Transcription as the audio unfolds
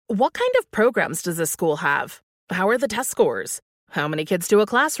What kind of programs does this school have? How are the test scores? How many kids do a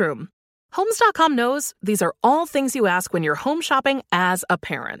classroom? Homes.com knows these are all things you ask when you're home shopping as a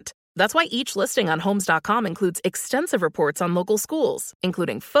parent. That's why each listing on Homes.com includes extensive reports on local schools,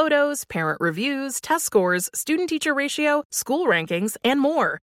 including photos, parent reviews, test scores, student-teacher ratio, school rankings, and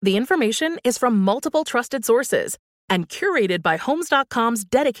more. The information is from multiple trusted sources and curated by Homes.com's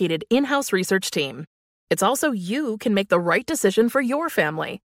dedicated in-house research team. It's also you can make the right decision for your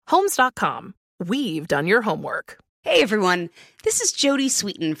family. Homes.com. We've done your homework. Hey everyone, this is Jody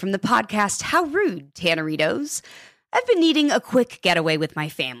Sweeten from the podcast How Rude, Tanneritos. I've been needing a quick getaway with my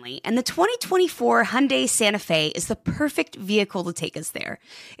family, and the 2024 Hyundai Santa Fe is the perfect vehicle to take us there.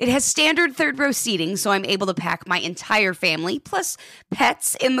 It has standard third-row seating, so I'm able to pack my entire family, plus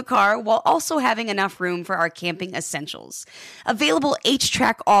pets, in the car, while also having enough room for our camping essentials. Available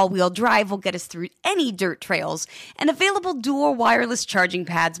H-Track all-wheel drive will get us through any dirt trails, and available dual wireless charging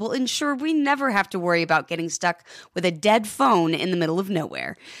pads will ensure we never have to worry about getting stuck with a dead phone in the middle of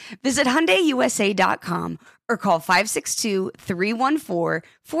nowhere. Visit HyundaiUSA.com or call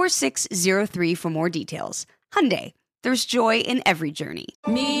 562-314-4603 for more details. Hyundai, there's joy in every journey.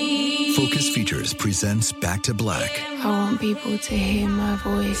 Focus Features presents Back to Black. I want people to hear my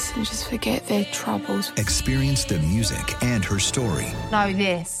voice and just forget their troubles. Experience the music and her story. Know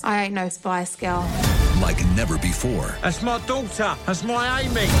this, I ain't no Spice Girl. Like never before. That's my daughter. That's my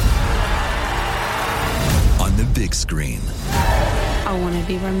Amy. On the big screen. I want to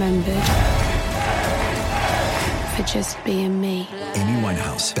be remembered for just being me. Amy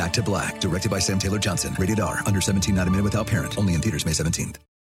Winehouse, Back to Black, directed by Sam Taylor Johnson. Rated R, under 17, not a minute without parent. Only in theaters May 17th.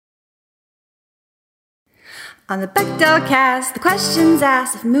 On the Bechdel cast, the questions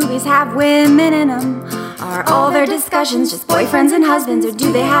asked if movies have women in them. Are all their discussions just boyfriends and husbands, or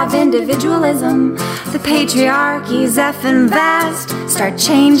do they have individualism? The patriarchy's effing vast. Start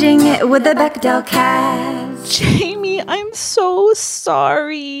changing it with the Bechdel cast. Jamie, I'm so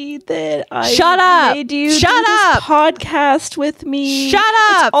sorry that I made you Shut do up! this podcast with me. Shut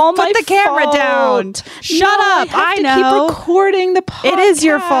up! It's all Put my the camera fault. down. Shut up! I know. keep recording the podcast. It is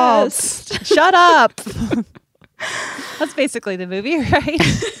your fault. Shut up. That's basically the movie, right?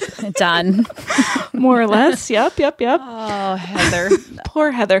 Done. More or less. Yep. Oh, Heather. Poor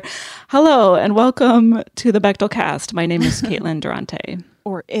Heather. Hello and welcome to the Bechdel cast. My name is Caitlin Durante.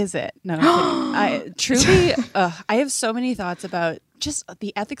 Or is it? No, I'm kidding. I truly, I have so many thoughts about just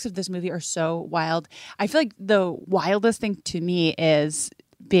the ethics of this movie are so wild. I feel like the wildest thing to me is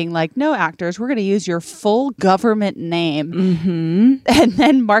being like, no, actors, we're going to use your full government name and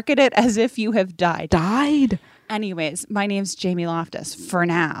then market it as if you have died. Anyways, my name's Jamie Loftus for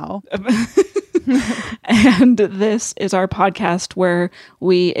now. And this is our podcast where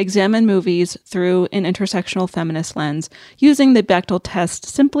we examine movies through an intersectional feminist lens, using the Bechdel test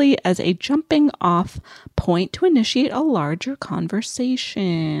simply as a jumping off point to initiate a larger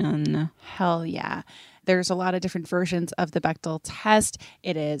conversation. Hell yeah. There's a lot of different versions of the Bechdel test.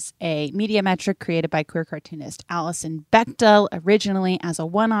 It is a media metric created by queer cartoonist Alison Bechdel, originally as a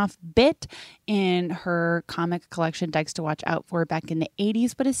one-off bit in her comic collection Dykes to Watch Out For back in the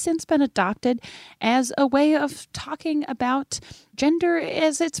 80s, but has since been adopted as a way of talking about gender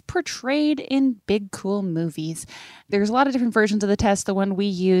as it's portrayed in big, cool movies. There's a lot of different versions of the test. The one we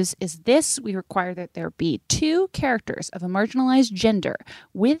use is this. We require that there be two characters of a marginalized gender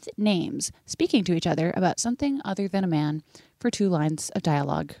with names speaking to each other about something other than a man for 2 lines of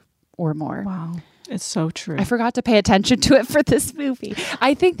dialogue or more. Wow. It's so true. I forgot to pay attention to it for this movie.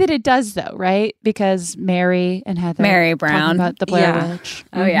 I think that it does, though, right? Because Mary and Heather. Mary Brown. About the Blair Witch.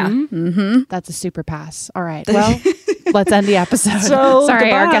 Oh, yeah. Mm-hmm. That's a super pass. All right. Well, let's end the episode. So, sorry,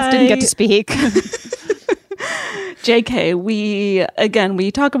 goodbye. our guest didn't get to speak. JK, we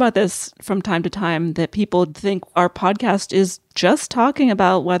talk about this from time to time, that people think our podcast is just talking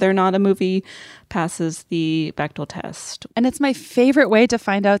about whether or not a movie passes the Bechdel test. And it's my favorite way to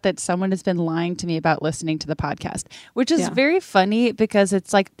find out that someone has been lying to me about listening to the podcast, which is very funny because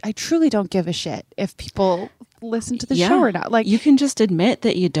it's like, I truly don't give a shit if people listen to the show or not. Like, you can just admit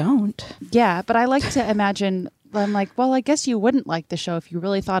that you don't. Yeah, but I like to imagine, I'm like, well, I guess you wouldn't like the show if you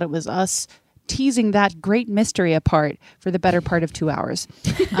really thought it was us teasing that great mystery apart for the better part of 2 hours.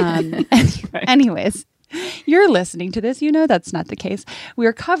 Anyways, you're listening to this. You know that's not the case.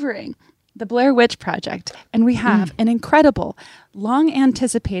 We're covering the Blair Witch Project, and we have an incredible,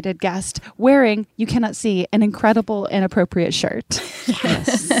 long-anticipated guest wearing, you cannot see, an incredible, inappropriate shirt.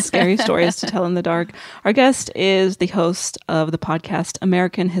 Yes, scary stories to tell in the dark. Our guest is the host of the podcast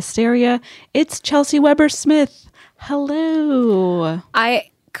American Hysteria. It's Chelsey Weber-Smith. Hello.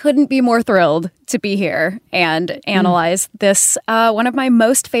 I couldn't be more thrilled to be here and analyze this, one of my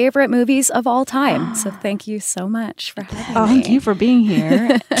most favorite movies of all time. So thank you so much for having me. Thank you for being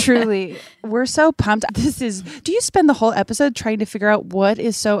here. Truly, we're so pumped. Do you spend the whole episode trying to figure out what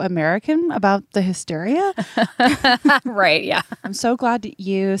is so American about the hysteria? Right, yeah. I'm so glad that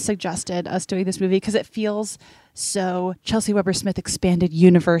you suggested us doing this movie because it feels so Chelsey Weber-Smith expanded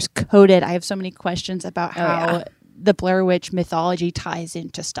universe coded. I have so many questions about how the Blair Witch mythology ties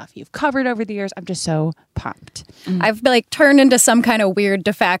into stuff you've covered over the years. I'm just so pumped. I've turned into some kind of weird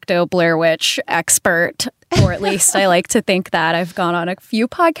de facto Blair Witch expert, or at least I like to think that. I've gone on a few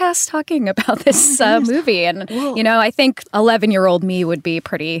podcasts talking about this movie. And, I think 11-year-old me would be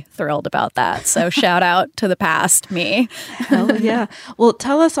pretty thrilled about that. So shout out to the past me. Hell yeah. Well,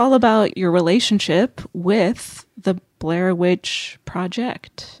 tell us all about your relationship with the Blair Witch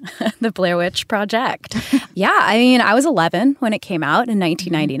Project. The Blair Witch Project. Yeah, I was 11 when it came out in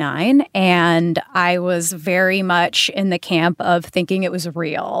 1999, and I was very much in the camp of thinking it was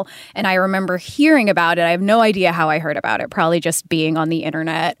real. And I remember hearing about it. I have no idea how I heard about it, probably just being on the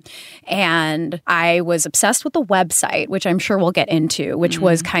internet. And I was obsessed with the website, which I'm sure we'll get into, which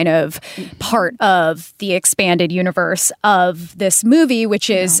was kind of part of the expanded universe of this movie,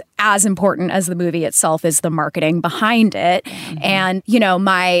 which is as important as the movie itself is the marketing behind it. And,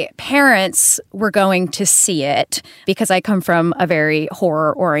 my parents were going to see it because I come from a very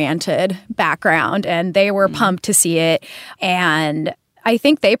horror-oriented background, and they were pumped to see it. And I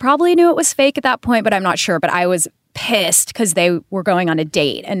think they probably knew it was fake at that point, but I'm not sure. But I was pissed because they were going on a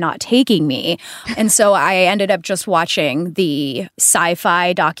date and not taking me. And so I ended up just watching the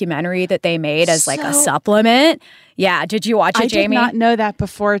sci-fi documentary that they made as a supplement. Yeah. Did you watch it, Jamie? I did not know that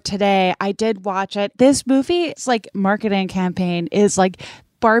before today. I did watch it. This movie, it's marketing campaign is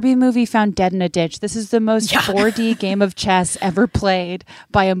Barbie movie found dead in a ditch. This is the most 4D game of chess ever played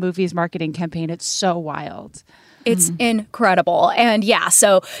by a movie's marketing campaign. It's so wild. It's incredible. And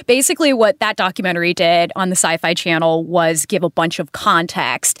so basically what that documentary did on the Sci-Fi Channel was give a bunch of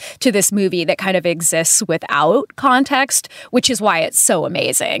context to this movie that kind of exists without context, which is why it's so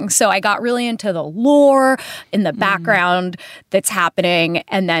amazing. So I got really into the lore in the background that's happening.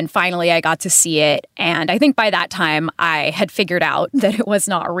 And then finally I got to see it. And I think by that time I had figured out that it was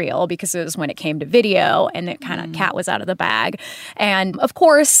not real because it was when it came to video and it kind of cat was out of the bag. And of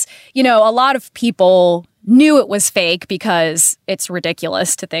course, a lot of people knew it was fake because it's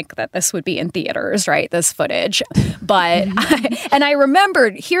ridiculous to think that this would be in theaters, right? This footage. But I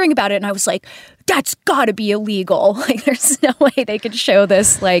remembered hearing about it and I was like, that's got to be illegal. There's no way they could show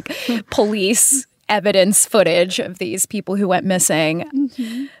this police evidence footage of these people who went missing.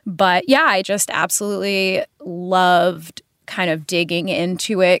 But yeah, I just absolutely loved kind of digging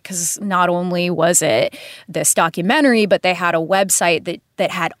into it because not only was it this documentary, but they had a website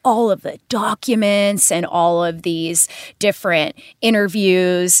that had all of the documents and all of these different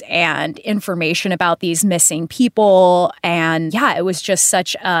interviews and information about these missing people. And yeah, it was just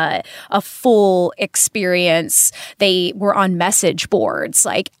such a full experience. They were on message boards,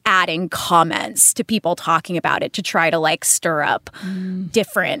 adding comments to people talking about it to try to stir up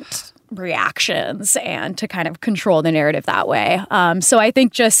different reactions and to kind of control the narrative that way. So I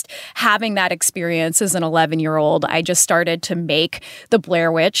think just having that experience as an 11-year-old, I just started to make the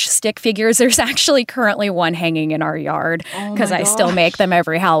Blair Witch stick figures. There's actually currently one hanging in our yard because I still make them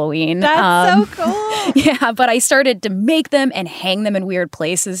every Halloween. That's so cool. Yeah, but I started to make them and hang them in weird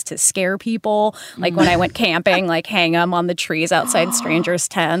places to scare people. When I went camping, hang them on the trees outside strangers'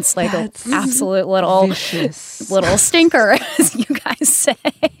 tents, an absolute little stinker, as you guys say.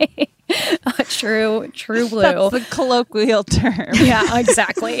 True blue. That's the colloquial term. Yeah,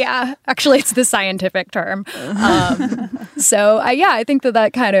 exactly. Yeah. Actually, it's the scientific term. I think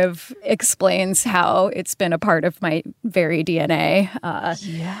that kind of explains how it's been a part of my very DNA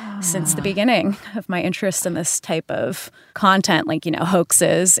since the beginning of my interest in this type of content,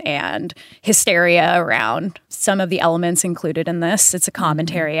 hoaxes and hysteria around some of the elements included in this. It's a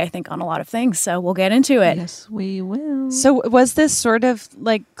commentary, I think, on a lot of things. So we'll get into it. Yes, we will. So was this sort of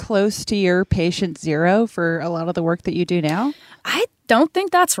close to your patient zero for a lot of the work that you do now? I don't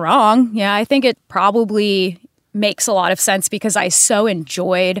think that's wrong. Yeah, I think it probably makes a lot of sense because I so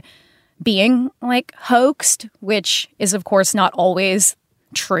enjoyed being hoaxed, which is of course not always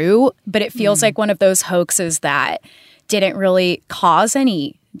true, but it feels like one of those hoaxes that didn't really cause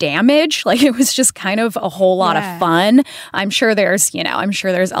any damage. Like it was just kind of a whole lot of fun. I'm sure there's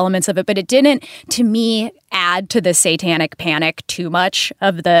elements of it, but it didn't, to me, add to the satanic panic too much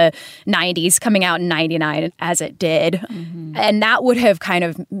of the 90s coming out in 99 as it did. And that would have kind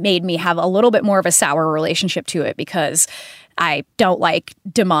of made me have a little bit more of a sour relationship to it because I don't like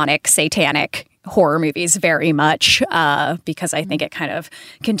demonic, satanic horror movies very much because I think it kind of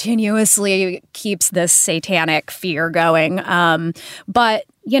continuously keeps this satanic fear going. But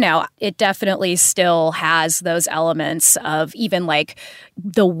it definitely still has those elements of even like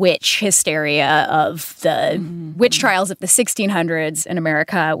the witch hysteria of the witch trials of the 1600s in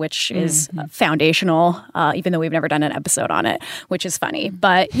America, which is foundational, even though we've never done an episode on it, which is funny.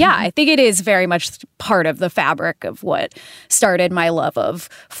 But yeah, I think it is very much part of the fabric of what started my love of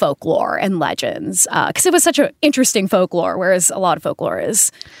folklore and legends, because it was such an interesting folklore, whereas a lot of folklore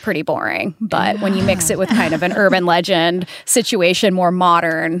is pretty boring. But when you mix it with kind of an urban legend situation, more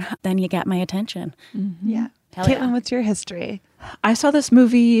modern, then you get my attention. Yeah. Caitlin, what's your history? I saw this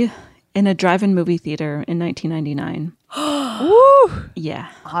movie in a drive-in movie theater in 1999. Woo! Yeah.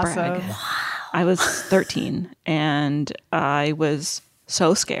 Awesome. Brag. Wow. I was 13 and I was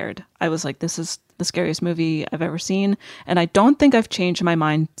so scared. I was like, this is the scariest movie I've ever seen. And I don't think I've changed my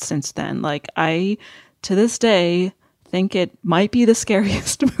mind since then. Like I, to this day, think it might be the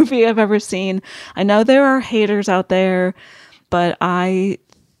scariest movie I've ever seen. I know there are haters out there, but I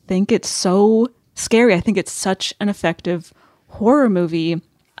think it's so scary. I think it's such an effective horror movie.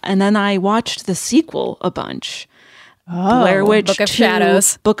 And then I watched the sequel a bunch. Blair Witch Book of 2,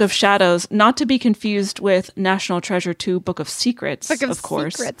 Shadows. Book of Shadows, not to be confused with National Treasure 2, Book of Secrets, of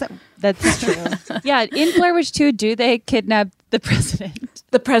course. Secrets. That's true. Yeah, in Blair Witch 2, do they kidnap the president?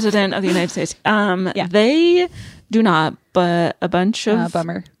 The president of the United States. They do not, but a bunch of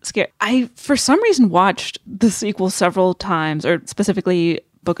bummer. I, for some reason, watched the sequel several times, or specifically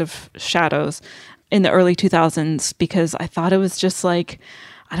Book of Shadows in the early 2000s, because I thought it was just like,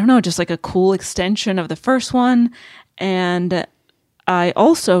 I don't know, just like a cool extension of the first one. And I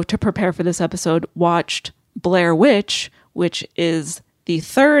also, to prepare for this episode, watched Blair Witch, which is the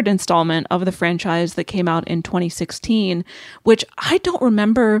third installment of the franchise that came out in 2016, which I don't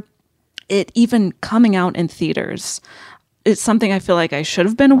remember it even coming out in theaters. It's something I feel like I should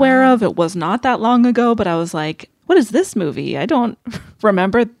have been aware of. It was not that long ago, but I was like, what is this movie? I don't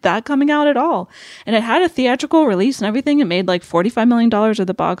remember that coming out at all. And it had a theatrical release and everything. It made like $45 million at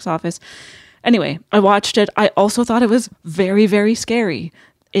the box office. Anyway, I watched it. I also thought it was very, very scary.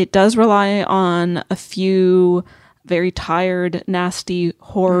 It does rely on a few very tired, nasty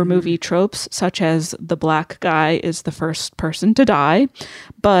horror movie tropes, such as the black guy is the first person to die,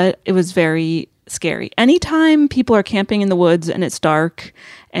 but it was very scary. Anytime people are camping in the woods and it's dark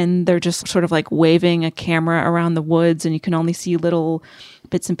and they're just sort of like waving a camera around the woods and you can only see little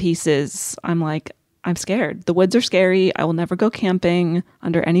bits and pieces, I'm like, I'm scared. The woods are scary. I will never go camping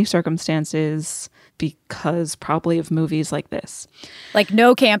under any circumstances because probably of movies like this. Like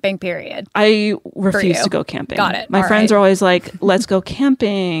no camping, period. I refuse to go camping. Got it. My friends are always like, let's go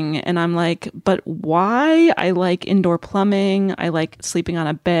camping. And I'm like, but why? I like indoor plumbing. I like sleeping on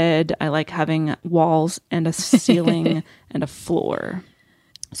a bed. I like having walls and a ceiling and a floor.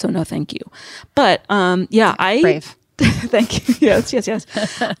 So no, thank you. But Brave. Thank you. Yes.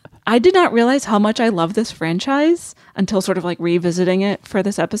 I did not realize how much I love this franchise until sort of like revisiting it for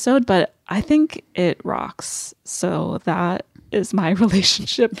this episode, but I think it rocks. So that is my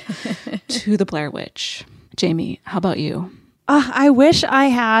relationship to the Blair Witch. Jamie, how about you? I wish I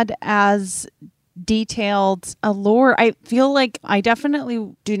had as detailed a lore. I feel like I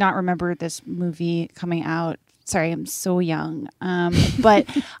definitely do not remember this movie coming out. Sorry, I'm so young. But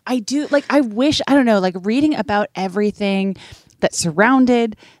I do, like, I wish, I don't know, like reading about everything that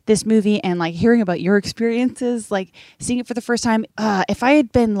surrounded this movie and like hearing about your experiences, like seeing it for the first time. If I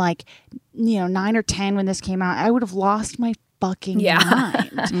had been like, 9 or 10 when this came out, I would have lost my fucking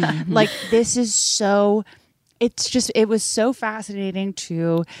mind. Like, this is so... it was so fascinating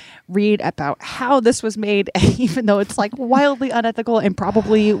to read about how this was made, even though it's like wildly unethical and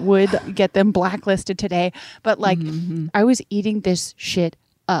probably would get them blacklisted today. But like, I was eating this shit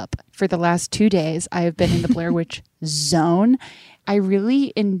up for the last 2 days. I have been in the Blair Witch zone. I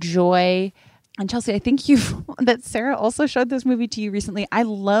really enjoy, and Chelsey, I think that Sarah also showed this movie to you recently. I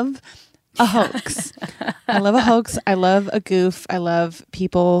love a hoax. I love a hoax. I love a goof. I love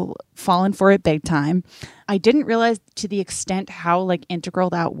people falling for it big time. I didn't realize to the extent how like integral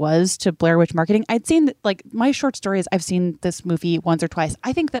that was to Blair Witch marketing. I'd seen like my short stories. I've seen this movie once or twice.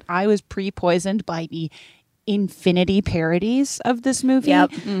 I think that I was pre-poisoned by the infinity parodies of this movie.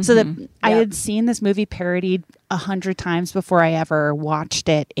 So that I had seen this movie parodied 100 times before I ever watched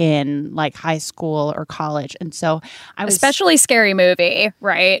it in like high school or college. And so I was... Especially Scary Movie,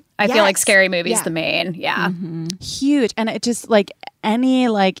 right? I feel like Scary Movie is the main. Yeah. Huge. And it just like any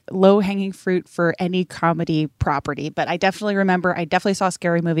like low-hanging fruit for any comedy property. But I definitely remember, I definitely saw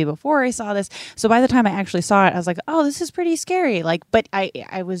Scary Movie before I saw this. So by the time I actually saw it, I was like, oh, this is pretty scary. Like, but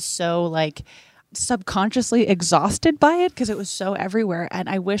I was so like subconsciously exhausted by it because it was so everywhere. And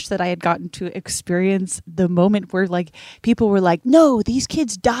I wish that I had gotten to experience the moment where like people were like, no, these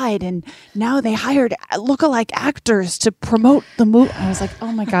kids died and now they hired lookalike actors to promote the movie. I was like,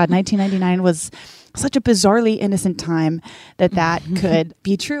 oh my God, 1999 was such a bizarrely innocent time that could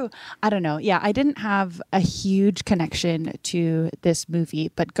be true. I don't know. Yeah, I didn't have a huge connection to this movie,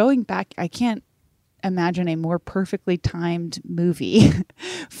 but going back, I can't imagine a more perfectly timed movie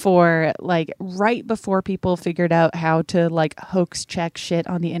for like right before people figured out how to like hoax check shit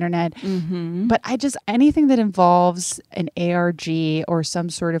on the internet. But I just, anything that involves an ARG or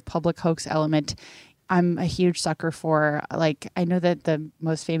some sort of public hoax element, I'm a huge sucker for. Like, I know that the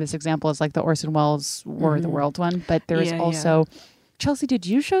most famous example is like the Orson Welles War of the World one, but there's also... Chelsey, did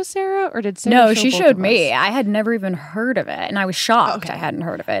you show Sarah or did Sarah No, show she both showed of me. us? I had never even heard of it, and I was shocked I hadn't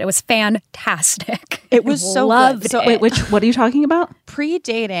heard of it. It was fantastic. It was so Loved good. So it. Wait, what are you talking about?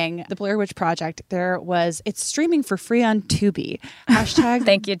 Predating the Blair Witch Project, it's streaming for free on Tubi. Hashtag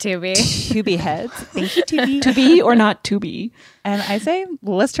Thank you, Tubi. Tubi heads. Thank you, Tubi. To be or not to be? And I say,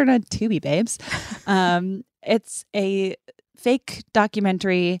 well, let's turn on Tubi, babes. It's a fake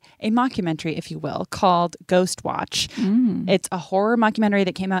documentary, a mockumentary, if you will, called Ghost Watch. It's a horror mockumentary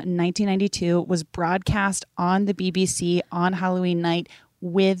that came out in 1992, was broadcast on the BBC on Halloween night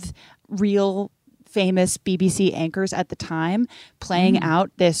with real famous BBC anchors at the time playing out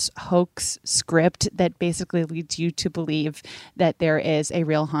this hoax script that basically leads you to believe that there is a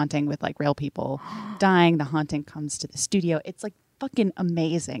real haunting with like real people dying. The haunting comes to the studio. It's like fucking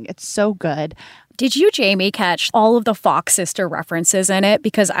amazing. It's so good. Did you, Jamie, catch all of the Fox sister references in it?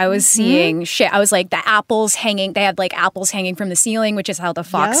 Because I was seeing shit. I was like, the apples hanging, they had like apples hanging from the ceiling, which is how the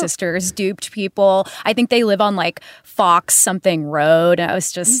Fox sisters duped people. I think they live on like Fox something road. I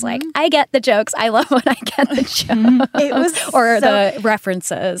was just like, I get the jokes. I love when I get the jokes. It was or the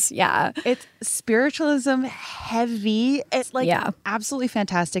references. Yeah. It's spiritualism heavy. It's like absolutely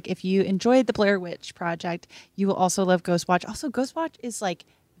fantastic. If you enjoyed the Blair Witch Project, you will also love Ghost Watch. Also, Ghost Watch is like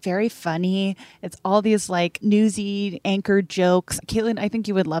very funny. It's all these like newsy anchor jokes. Caitlin, I think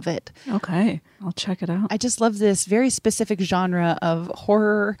you would love it. Okay, I'll check it out. I just love this very specific genre of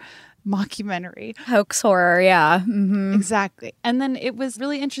horror mockumentary. Hoax horror, yeah. Exactly. And then it was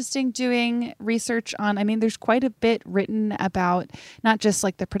really interesting doing research on, I mean, there's quite a bit written about not just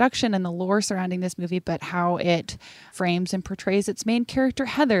like the production and the lore surrounding this movie, but how it frames and portrays its main character,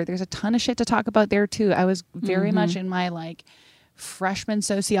 Heather. There's a ton of shit to talk about there too. I was very much in my like freshman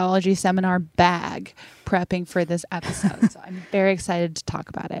sociology seminar bag prepping for this episode. So I'm very excited to talk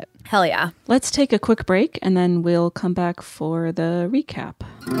about it. Hell yeah. Let's take a quick break and then we'll come back for the recap.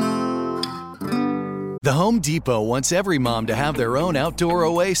 The Home Depot wants every mom to have their own outdoor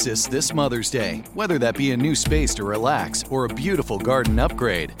oasis this Mother's Day, whether that be a new space to relax or a beautiful garden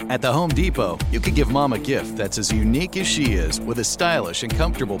upgrade. At the Home Depot, you can give mom a gift that's as unique as she is, with a stylish and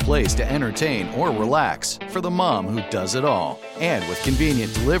comfortable place to entertain or relax for the mom who does it all. And with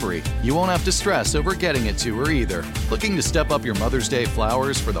convenient delivery, you won't have to stress over getting it to her either. Looking to step up your Mother's Day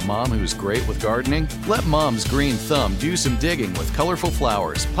flowers for the mom who's great with gardening? Let Mom's Green Thumb do some digging with colorful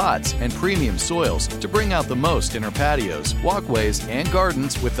flowers, pots, and premium soils to bring out the most in her patios, walkways, and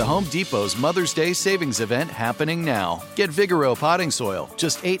gardens with the Home Depot's Mother's Day Savings Event happening now. Get Vigoro potting soil,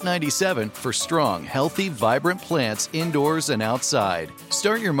 just $8.97 for strong, healthy, vibrant plants indoors and outside.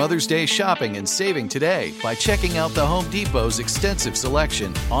 Start your Mother's Day shopping and saving today by checking out the Home Depot's extensive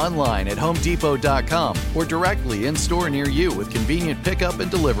selection online at HomeDepot.com or directly in store near you with convenient pickup and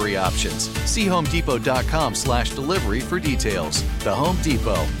delivery options. See HomeDepot.com/delivery for details. The Home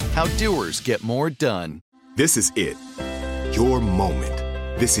Depot, how doers get more done. This is it. Your moment.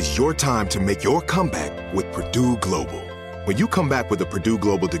 This is your time to make your comeback with Purdue Global. When you come back with a Purdue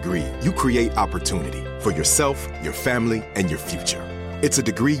Global degree, you create opportunity for yourself, your family, and your future. It's a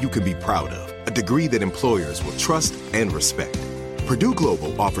degree you can be proud of, a degree that employers will trust and respect. Purdue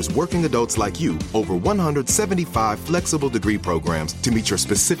Global offers working adults like you over 175 flexible degree programs to meet your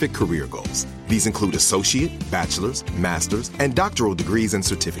specific career goals. These include associate, bachelor's, master's, and doctoral degrees and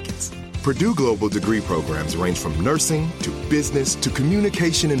certificates. Purdue Global degree programs range from nursing to business to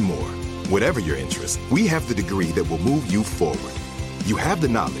communication and more. Whatever your interest, we have the degree that will move you forward. You have the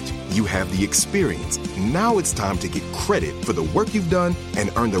knowledge, You have the experience. Now it's time to get credit for the work you've done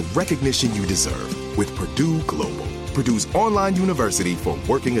and earn the recognition you deserve with Purdue Global, Purdue's online university for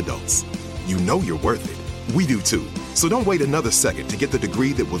working adults. You know you're worth it. We do too. So don't wait another second to get the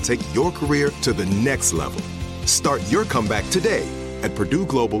degree that will take your career to the next level. Start your comeback today at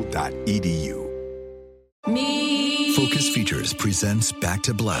purdueglobal.edu. Focus Features presents Back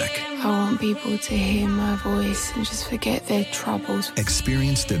to Black. I want people to hear my voice and just forget their troubles.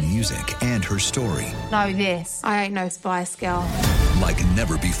 Experience the music and her story Know this, I ain't no Spice Girl. like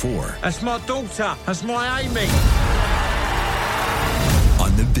never before. That's my daughter. That's my Amy.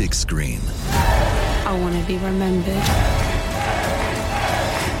 On the big screen. I want to be remembered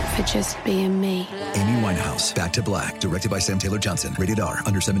for just being me. Amy Winehouse, Back to Black, directed by Sam Taylor Johnson. Rated R,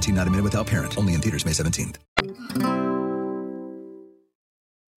 under 17, not a minute without parent. Only in theaters May 17th.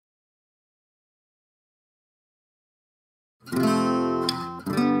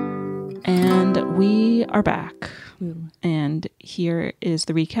 And we are back. And here is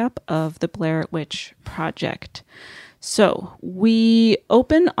the recap of the Blair Witch Project. So we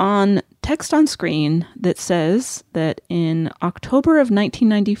open on text on screen that says that in October of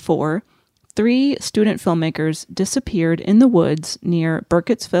 1994, 3 student filmmakers disappeared in the woods near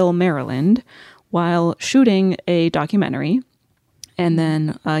Burkittsville, Maryland, while shooting a documentary. And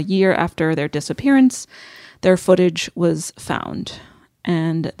then a year after their disappearance, their footage was found.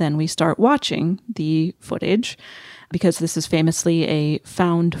 And then we start watching the footage because this is famously a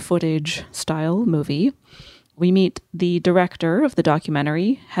found footage style movie. We meet the director of the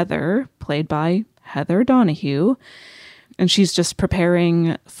documentary, Heather, played by Heather Donahue, and she's just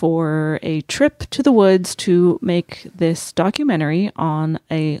preparing for a trip to the woods to make this documentary on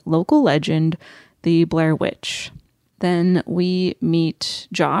a local legend, the Blair Witch. Then we meet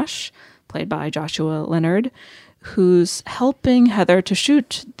Josh, played by Joshua Leonard, who's helping Heather to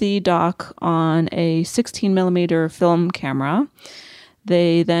shoot the doc on a 16mm film camera.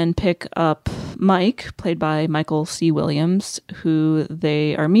 They then pick up Mike, played by Michael C. Williams, who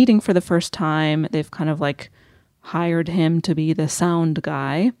they are meeting for the first time. They've kind of like hired him to be the sound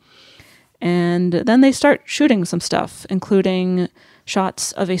guy. And then they start shooting some stuff, including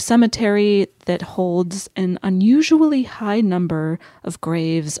shots of a cemetery that holds an unusually high number of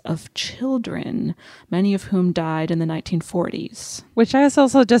graves of children, many of whom died in the 1940s. Which I was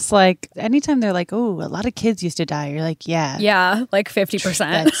also just like, anytime they're like, oh, a lot of kids used to die, you're like, yeah. Yeah, like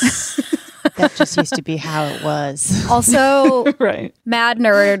 50%. That just used to be how it was. Also, right. Mad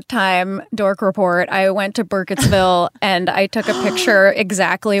nerd time, dork report. I went to Burkittsville and I took a picture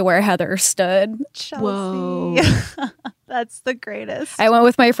exactly where Heather stood. Chelsey. Whoa. That's the greatest. I went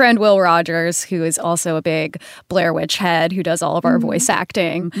with my friend Will Rogers, who is also a big Blair Witch head, who does all of our voice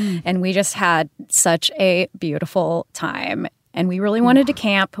acting. And we just had such a beautiful time. And we really wanted to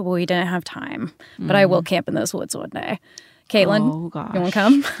camp, but we didn't have time. But I will camp in those woods one day. Caitlin, you want to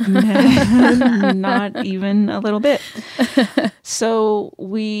come? Not even a little bit. So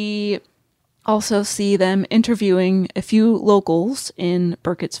we also see them interviewing a few locals in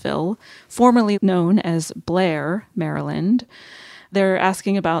Burkittsville, formerly known as Blair, Maryland. They're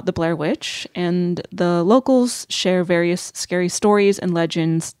asking about the Blair Witch, and the locals share various scary stories and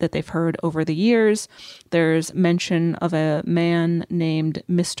legends that they've heard over the years. There's mention of a man named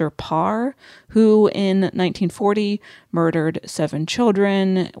Mr. Parr, who in 1940 murdered 7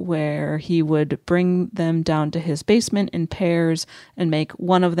 children, where he would bring them down to his basement in pairs and make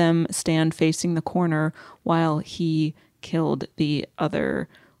one of them stand facing the corner while he killed the other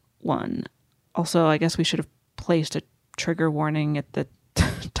one. Also, I guess we should have placed a trigger warning at the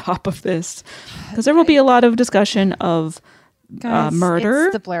top of this, because there will be a lot of discussion of murder.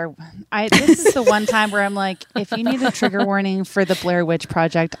 It's the Blair. This is the one time where I'm like, if you need a trigger warning for the Blair Witch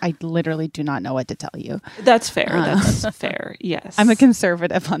Project, I literally do not know what to tell you. That's fair. That's fair. Yes. I'm a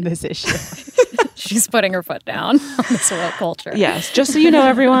conservative on this issue. She's putting her foot down on this world culture. Yes. Just so you know,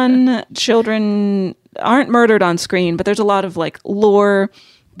 everyone, children aren't murdered on screen, but there's a lot of like lore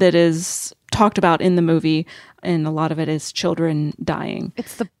that is talked about in the movie, and a lot of it is children dying.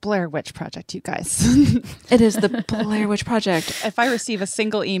 It's the Blair Witch Project, you guys. It is the Blair Witch Project. If I receive a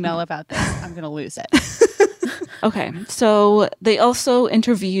single email about this, I'm going to lose it. Okay, so they also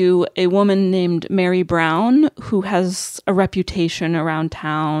interview a woman named Mary Brown, who has a reputation around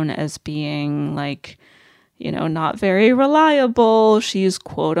town as being like, you know, not very reliable. She's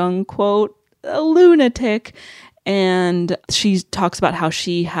quote unquote a lunatic. And she talks about how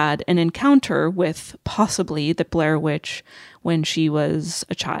she had an encounter with possibly the Blair Witch when she was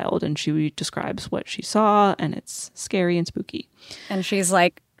a child. And she describes what she saw, and it's scary and spooky. And she's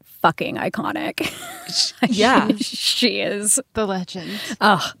like fucking iconic. Yeah. She is the legend.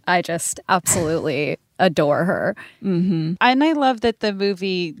 Oh, I just absolutely adore her. And I love that the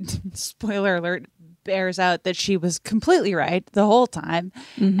movie, spoiler alert, bears out that she was completely right the whole time,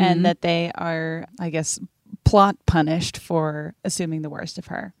 and that they are, I guess, plot punished for assuming the worst of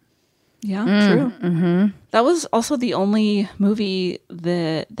her. Yeah, true. That was also the only movie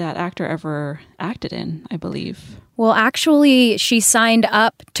that that actor ever acted in, I believe. Well, actually, she signed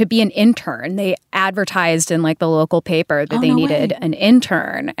up to be an intern. They advertised in like the local paper that they needed an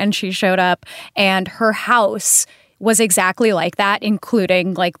intern, and she showed up, and her house was exactly like that,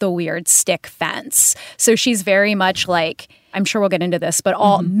 including like the weird stick fence. So she's very much like, I'm sure we'll get into this, but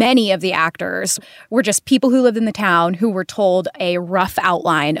many of the actors were just people who lived in the town who were told a rough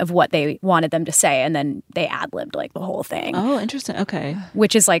outline of what they wanted them to say, and then they ad-libbed like the whole thing. Oh, interesting. Okay.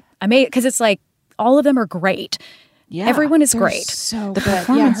 Which is like amazing, because it's like all of them are great. Yeah. Everyone is great. So the good.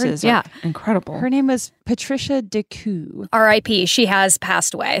 performances are incredible. Her name was Patricia DeCoux. R.I.P. She has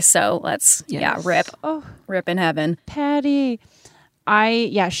passed away, so let's rip. Oh, rip in heaven. Patty.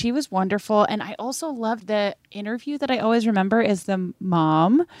 She was wonderful. And I also loved the interview that I always remember is the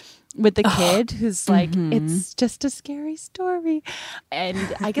mom with the kid who's like, it's just a scary story.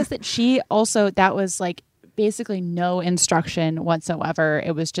 And I guess that she also, that was like basically no instruction whatsoever.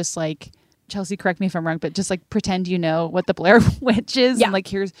 It was just like, Chelsey, correct me if I'm wrong, but just like pretend you know what the Blair Witch is and like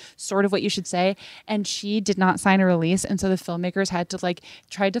here's sort of what you should say. And she did not sign a release. And so the filmmakers had to like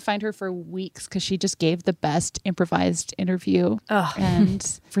tried to find her for weeks because she just gave the best improvised interview.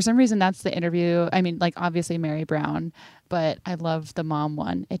 And for some reason, that's the interview. I mean, like obviously Mary Brown, but I love the mom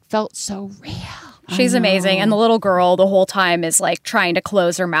one. It felt so real. She's amazing. And the little girl the whole time is like trying to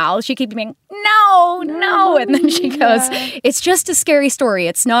close her mouth. She keeps being, no. And then she goes, it's just a scary story.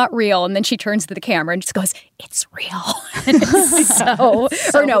 It's not real. And then she turns to the camera and just goes, it's real. And it's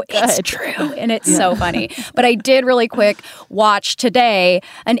it's true. And it's so funny. But I did really quick watch today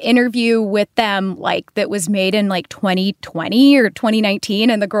an interview with them like that was made in like 2020 or 2019.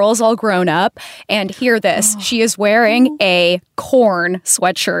 And the girl's all grown up. And hear this. She is wearing a Korn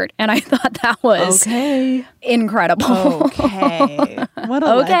sweatshirt. And I thought that was incredible. Okay. What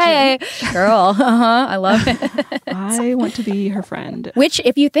a legend. Girl. I love it. I want to be her friend. Which,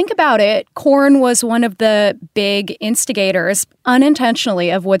 if you think about it, Korn was one of the big instigators, unintentionally,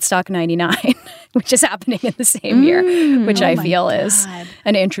 of Woodstock 99, which is happening in the same year, which I feel is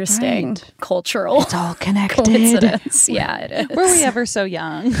an interesting cultural it's all connected. coincidence. Yeah, it is. Were we ever so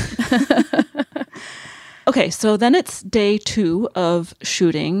young? Okay, so then it's day 2 of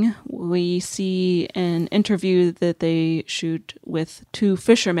shooting. We see an interview that they shoot with 2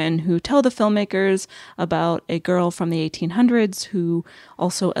 fishermen who tell the filmmakers about a girl from the 1800s who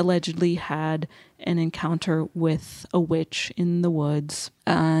also allegedly had an encounter with a witch in the woods.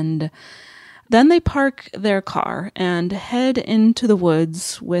 And then they park their car and head into the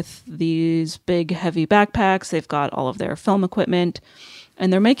woods with these big, heavy backpacks. They've got all of their film equipment.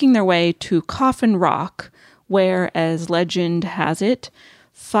 And they're making their way to Coffin Rock, where, as legend has it,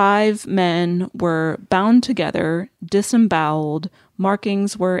 5 men were bound together, disemboweled,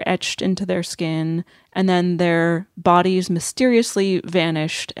 markings were etched into their skin, and then their bodies mysteriously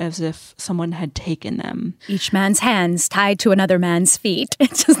vanished as if someone had taken them. Each man's hands tied to another man's feet.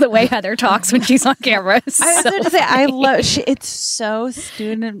 It's just the way Heather talks when she's on camera. I was going to say, I love it's so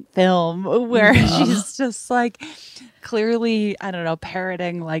student film where she's just like clearly, I don't know,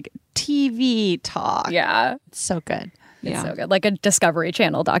 parroting like TV talk. Yeah. It's so good. It's so good. Like a Discovery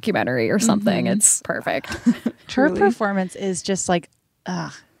Channel documentary or something. It's perfect. Her performance is just like,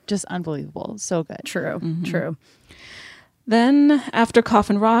 just unbelievable. So good. True. Then, after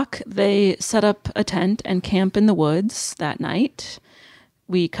Coffin Rock, they set up a tent and camp in the woods that night.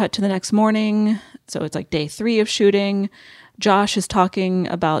 We cut to the next morning. So it's like day 3 of shooting. Josh is talking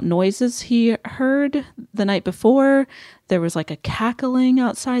about noises he heard the night before. There was like a cackling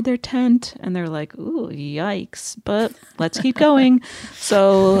outside their tent, and they're like, ooh, yikes, but let's keep going.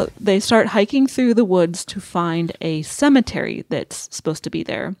 So they start hiking through the woods to find a cemetery that's supposed to be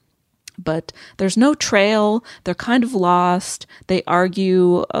there. But there's no trail. They're kind of lost. They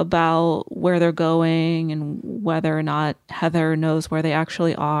argue about where they're going and whether or not Heather knows where they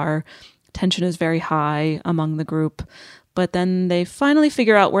actually are. Tension is very high among the group. But then they finally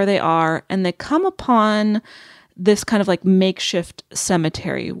figure out where they are, and they come upon this kind of like makeshift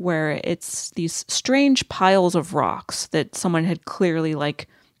cemetery where it's these strange piles of rocks that someone had clearly like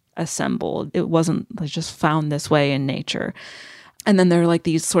assembled. It wasn't just found this way in nature. And then there are like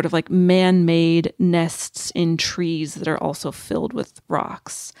these sort of like man-made nests in trees that are also filled with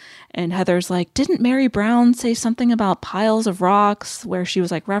rocks. And Heather's like, didn't Mary Brown say something about piles of rocks, where she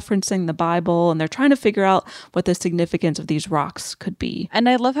was like referencing the Bible, and they're trying to figure out what the significance of these rocks could be. And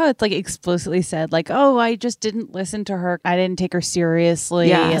I love how it's like explicitly said, like, oh, I just didn't listen to her. I didn't take her seriously.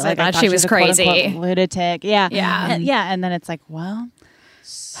 Yeah, like, I thought she was crazy. Quote, unquote, lunatic. Yeah. Yeah. And then it's like, well,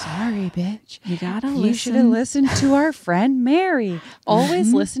 sorry, bitch. You gotta listen. You should have listened to our friend Mary.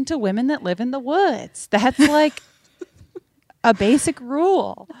 Always listen to women that live in the woods. That's like a basic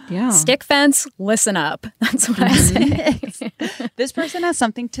rule. Yeah. Stick fence, listen up. That's what I say. This person has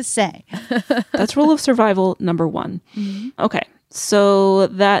something to say. That's rule of survival number 1. Okay. So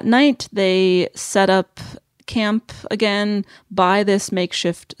that night they set up camp again by this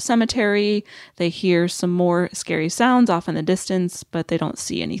makeshift cemetery. They hear some more scary sounds off in the distance, but they don't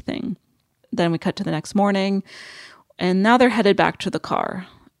see anything. Then we cut to the next morning, and now they're headed back to the car.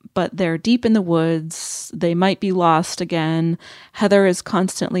 But they're deep in the woods. They might be lost again. Heather is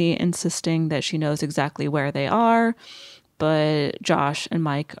constantly insisting that she knows exactly where they are. But Josh and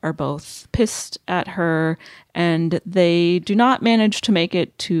Mike are both pissed at her, and they do not manage to make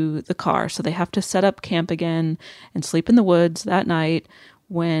it to the car. So they have to set up camp again and sleep in the woods that night,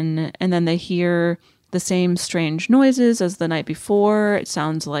 and then they hear the same strange noises as the night before. It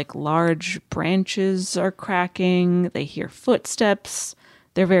sounds like large branches are cracking. They hear footsteps.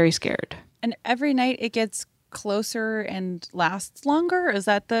 They're very scared. And every night it gets closer and lasts longer? Is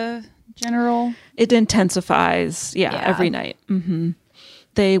that the general? It intensifies, every night.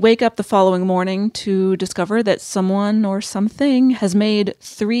 They wake up the following morning to discover that someone or something has made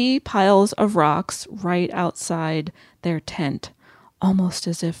 3 piles of rocks right outside their tent, almost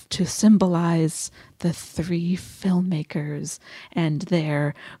as if to symbolize the 3 filmmakers and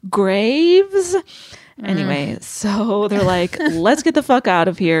their graves. Anyway, so they're like, let's get the fuck out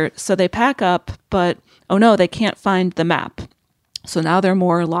of here. So they pack up, but oh no, they can't find the map. So now they're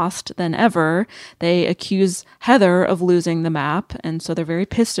more lost than ever. They accuse Heather of losing the map, and so they're very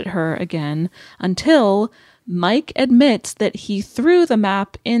pissed at her again, until Mike admits that he threw the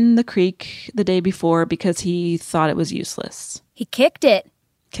map in the creek the day before because he thought it was useless. He kicked it.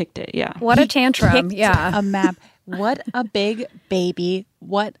 Yeah. What a tantrum. Kicked Yeah. a map. What a big baby.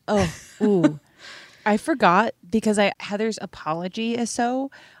 What? Oh, ooh. I forgot because Heather's apology is so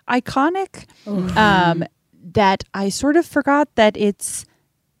iconic that I sort of forgot that it's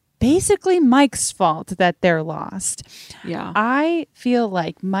basically Mike's fault that they're lost. Yeah. I feel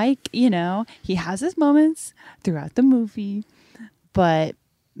like Mike, he has his moments throughout the movie, but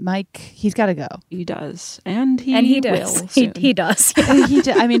Mike, he's got to go. He does. And he does. will He does.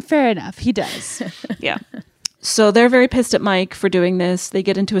 I mean, fair enough. He does. Yeah. So they're very pissed at Mike for doing this. They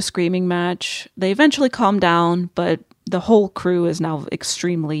get into a screaming match. They eventually calm down, but the whole crew is now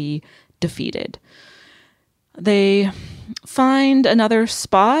extremely defeated. They find another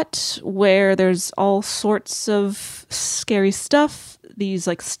spot where there's all sorts of scary stuff. These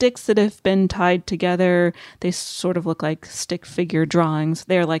like sticks that have been tied together. They sort of look like stick figure drawings.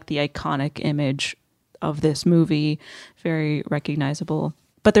 They're like the iconic image of this movie. Very recognizable.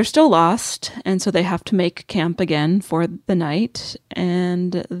 But they're still lost, and so they have to make camp again for the night.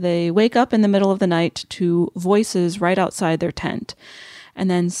 And they wake up in the middle of the night to voices right outside their tent.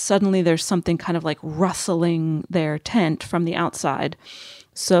 And then suddenly there's something kind of like rustling their tent from the outside.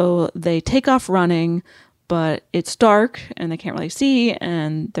 So they take off running, but it's dark and they can't really see,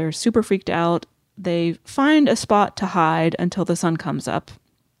 and they're super freaked out. They find a spot to hide until the sun comes up.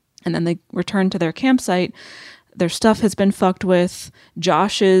 And then they return to their campsite. Their stuff has been fucked with.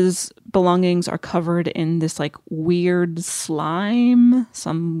 Josh's belongings are covered in this like weird slime,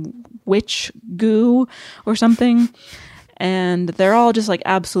 some witch goo or something. And they're all just like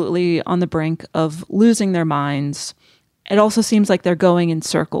absolutely on the brink of losing their minds. It also seems like they're going in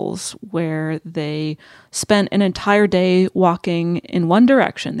circles where they spent an entire day walking in one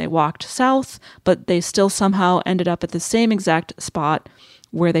direction. They walked south, but they still somehow ended up at the same exact spot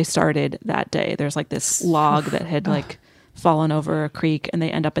where they started that day. There's like this log that had like fallen over a creek, and they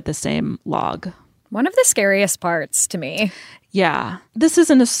end up at the same log. One of the scariest parts to me. Yeah. This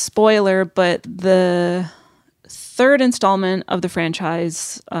isn't a spoiler, but the third installment of the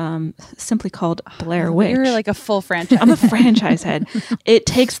franchise, simply called Blair Witch. You're like a full franchise. I'm a franchise head. It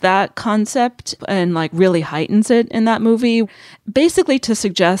takes that concept and like really heightens it in that movie, basically to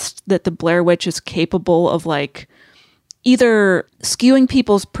suggest that the Blair Witch is capable of like either skewing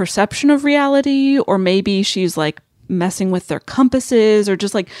people's perception of reality, or maybe she's like messing with their compasses, or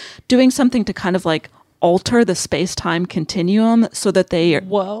just like doing something to kind of like alter the space-time continuum so that they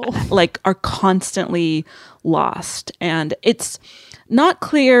are constantly lost. And it's not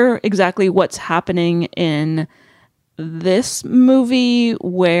clear exactly what's happening in this movie,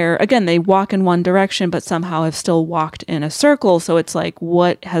 where again they walk in one direction but somehow have still walked in a circle. So it's like,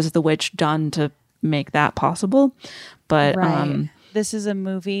 what has the witch done to make that possible? But this is a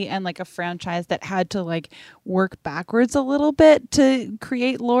movie and like a franchise that had to like work backwards a little bit to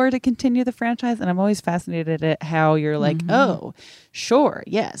create lore to continue the franchise. And I'm always fascinated at how you're like, oh, sure,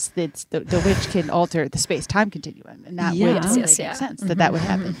 yes, it's the witch can alter the space-time continuum. And that would totally make sense that would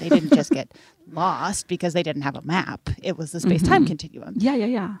happen. They didn't just get lost because they didn't have a map. It was the space-time continuum.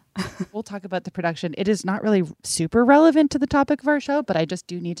 Yeah. We'll talk about the production. It is not really super relevant to the topic of our show, but I just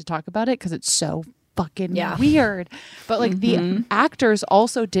do need to talk about it because it's so fucking weird. But like the actors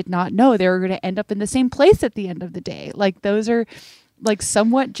also did not know they were going to end up in the same place at the end of the day. Like those are like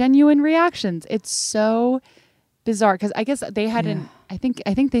somewhat genuine reactions. It's so bizarre because I guess they had I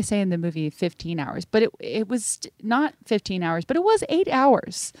think they say in the movie 15 hours, but it was not 15 hours, but it was 8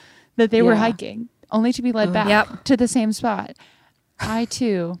 hours that they were hiking only to be led back to the same spot. I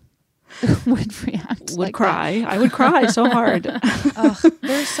too would react would cry. I would cry so hard.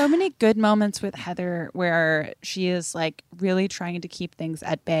 There's so many good moments with Heather where she is like really trying to keep things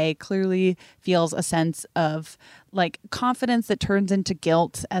at bay, clearly feels a sense of like confidence that turns into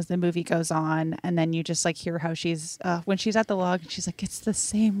guilt as the movie goes on. And then you just like hear how she's when she's at the log and she's like, it's the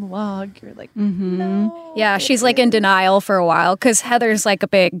same log. You're like, no. Yeah, she's like in denial for a while because Heather's like a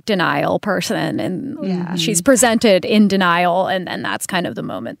big denial person, and she's presented in denial, and then that's kind of the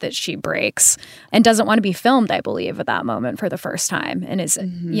moment that she breaks and doesn't want to be filmed, I believe, at that moment for the first time. And is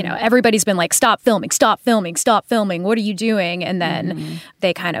everybody's been like, stop filming, what are you doing? And then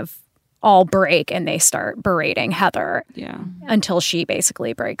they kind of all break and they start berating Heather until she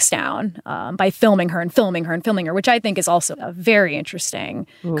basically breaks down by filming her, which I think is also a very interesting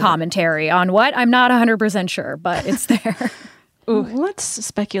commentary on what I'm not 100% sure, but it's there. Let's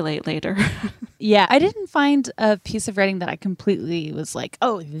speculate later. Yeah, I didn't find a piece of writing that I completely was like,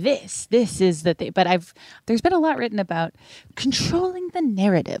 oh, this is the thing. But there's been a lot written about controlling the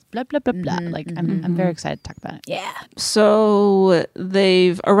narrative, blah, blah, blah, blah. Like, I'm very excited to talk about it. Yeah. So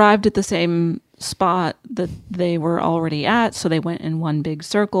they've arrived at the same spot that they were already at. So they went in one big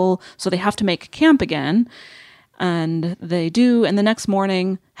circle. So they have to make camp again. And they do. And the next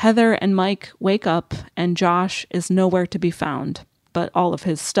morning, Heather and Mike wake up and Josh is nowhere to be found, but all of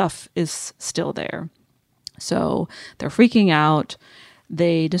his stuff is still there. So they're freaking out.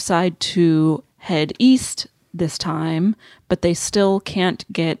 They decide to head east this time, but they still can't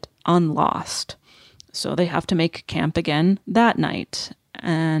get unlost. So they have to make camp again that night.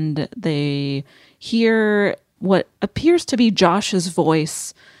 And they hear what appears to be Josh's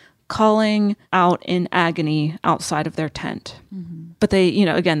voice calling out in agony outside of their tent. But they,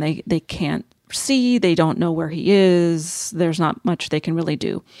 again, they can't see, they don't know where he is. There's not much they can really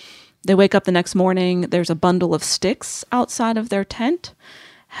do. They wake up the next morning, there's a bundle of sticks outside of their tent.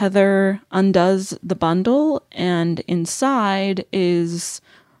 Heather undoes the bundle, and inside is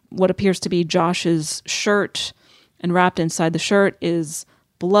what appears to be Josh's shirt, and wrapped inside the shirt is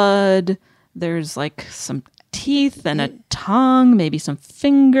blood. There's like some teeth and a tongue, maybe some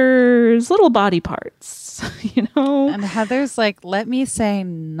fingers, little body parts, And Heather's like, let me say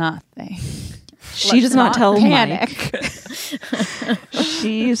nothing. She does not tell panic. Mike.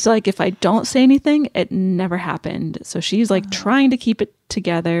 She's like, if I don't say anything, it never happened. So she's like trying to keep it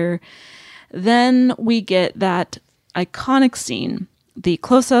together. Then we get that iconic scene, the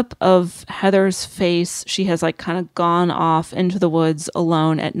close-up of Heather's face. She has like kind of gone off into the woods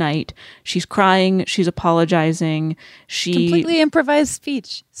alone at night. She's crying. She's apologizing. She completely improvised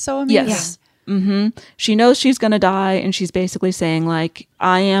speech. So amazing. Yes. She knows she's going to die. And she's basically saying like,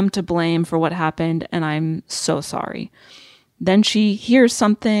 I am to blame for what happened. And I'm so sorry. Then she hears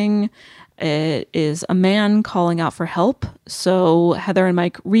something. It is a man calling out for help. So Heather and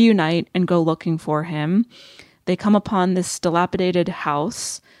Mike reunite and go looking for him. They come upon this dilapidated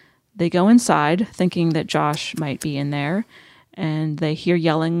house. They go inside thinking that Josh might be in there, and they hear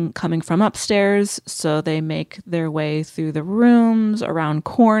yelling coming from upstairs. So they make their way through the rooms, around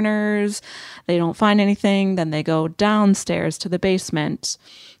corners. They don't find anything. Then they go downstairs to the basement.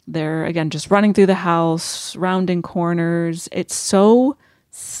 They're, again, just running through the house, rounding corners. It's so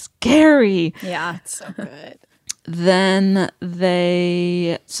scary. Yeah, it's so good. Then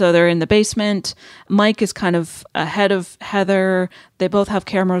they're in the basement. Mike is kind of ahead of Heather. They both have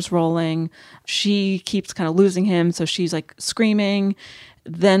cameras rolling. She keeps kind of losing him, so she's like screaming.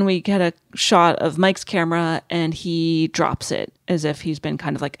 Then we get a shot of Mike's camera and he drops it as if he's been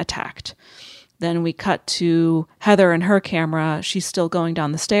kind of like attacked. Then we cut to Heather and her camera. She's still going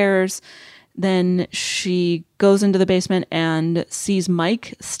down the stairs. Then she goes into the basement and sees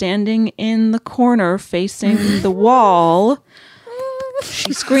Mike standing in the corner facing the wall.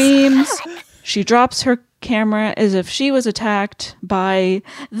 She screams. She drops her camera as if she was attacked by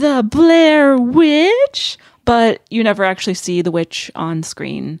the Blair Witch, but you never actually see the witch on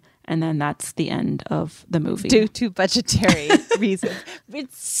screen. And then that's the end of the movie. Due to budgetary reasons.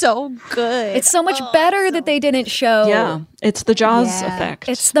 It's so good. It's so much better that they didn't show. Yeah, it's the Jaws effect.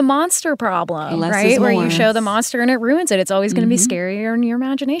 It's the monster problem, Less right? is Where more. you show the monster and it ruins it. It's always going to be scarier in your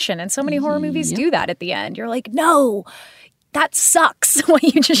imagination. And so many horror movies do that at the end. You're like, no, that sucks. What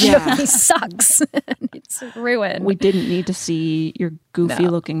you just showed me sucks. It's ruined. We didn't need to see your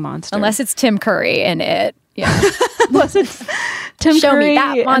goofy-looking monster. Unless it's Tim Curry in it. Yeah. Unless it's Tim Show me Curry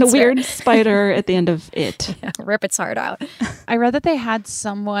that and a monster. weird spider at the end of it. Yeah, rip its heart out. I read that they had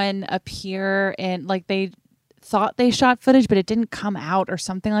someone appear and like they thought they shot footage, but it didn't come out or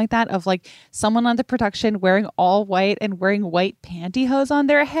something like that of like someone on the production wearing all white and wearing white pantyhose on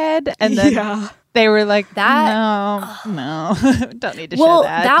their head. And then they were like, no, don't need to show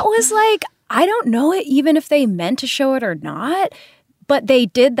that. That was like, I don't know it even if they meant to show it or not. But they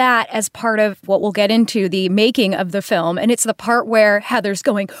did that as part of what we'll get into, the making of the film. And it's the part where Heather's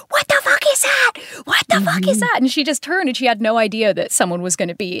going, what the fuck is that? What the fuck is that? And she just turned and she had no idea that someone was going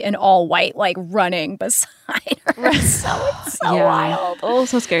to be in all white, like running beside her. So it's so wild. Oh,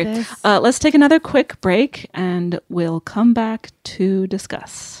 so scary. Let's take another quick break and we'll come back to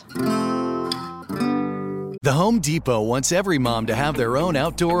discuss. The Home Depot wants every mom to have their own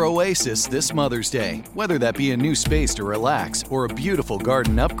outdoor oasis this Mother's Day, whether that be a new space to relax or a beautiful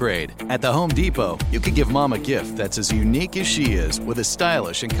garden upgrade. At the Home Depot, you can give mom a gift that's as unique as she is, with a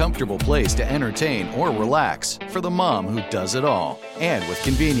stylish and comfortable place to entertain or relax for the mom who does it all. And with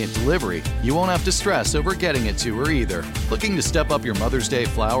convenient delivery, you won't have to stress over getting it to her either. Looking to step up your Mother's Day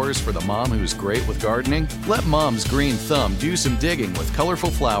flowers for the mom who's great with gardening? Let Mom's Green Thumb do some digging with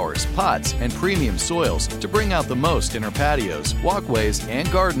colorful flowers, pots, and premium soils to bring out the most in her patios, walkways, and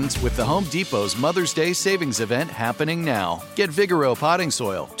gardens with the Home Depot's Mother's Day Savings Event happening now. Get Vigoro potting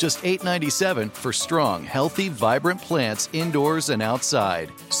soil, just $8.97 for strong, healthy, vibrant plants indoors and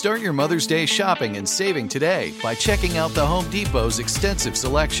outside. Start your Mother's Day shopping and saving today by checking out the Home Depot's extensive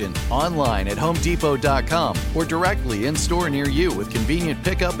selection online at homedepot.com or directly in store near you with convenient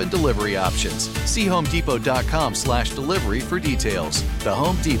pickup and delivery options. See homedepot.com/delivery for details. The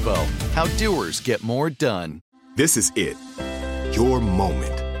Home Depot, how doers get more done. This is it. Your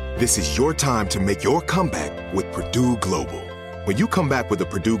moment. This is your time to make your comeback with Purdue Global. When you come back with a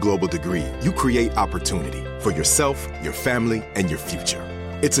Purdue Global degree, you create opportunity for yourself, your family, and your future.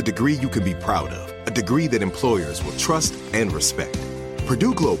 It's a degree you can be proud of, a degree that employers will trust and respect.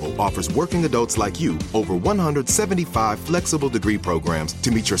 Purdue Global offers working adults like you over 175 flexible degree programs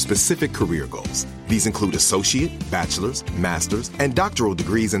to meet your specific career goals. These include associate, bachelor's, master's, and doctoral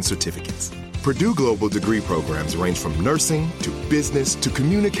degrees and certificates. Purdue Global degree programs range from nursing to business to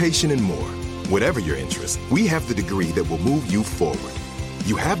communication and more. Whatever your interest, we have the degree that will move you forward.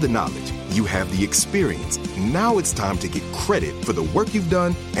 You have the knowledge, you have the experience. Now it's time to get credit for the work you've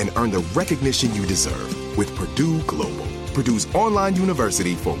done and earn the recognition you deserve with Purdue Global, Purdue's online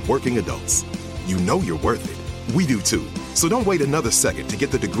university for working adults. You know you're worth it. We do too. So don't wait another second to get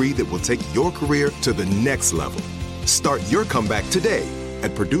the degree that will take your career to the next level. Start your comeback today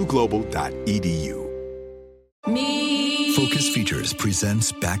at purdueglobal.edu. Focus Features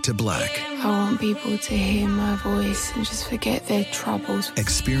presents Back to Black. I want people to hear my voice and just forget their troubles.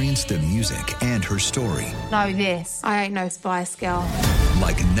 Experience the music and her story Know this, I ain't no Spice Girl.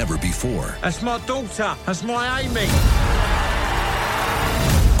 like never before That's my daughter. That's my Amy.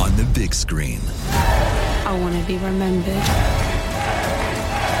 on the big screen. I want to be remembered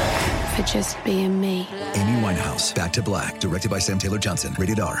for just being me. Amy Winehouse, Back to Black, directed by Sam Taylor Johnson.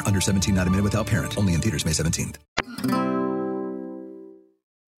 Rated R, under 17, not a minute without parent. Only in theaters May 17th.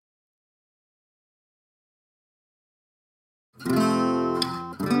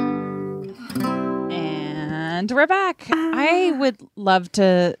 And we're back. I would love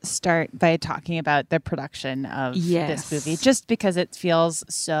to start by talking about the production of this movie, just because it feels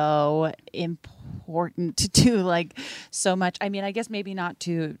so important to like so much. I mean, I guess maybe not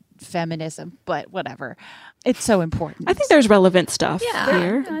to feminism, but whatever. It's so important. I think there's relevant stuff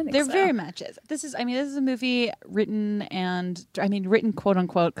here. There very much is. This is a movie written quote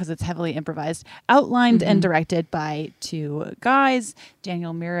unquote, because it's heavily improvised, outlined and directed by two guys,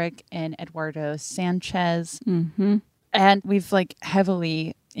 Daniel Myrick and Eduardo Sanchez. And we've like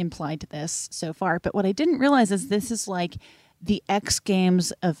heavily implied this so far. But what I didn't realize is this is like the X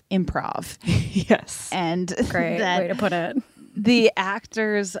Games of improv. Yes. And Great way to put it. The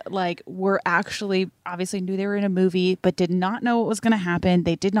actors were actually obviously knew they were in a movie, but did not know what was going to happen.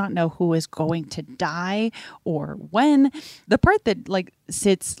 They did not know who was going to die or when. The part that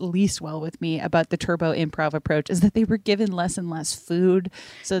sits least well with me about the turbo improv approach is that they were given less and less food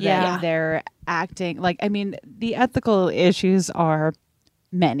so that they're acting the ethical issues are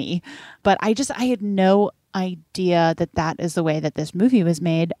many, but I had no idea that is the way that this movie was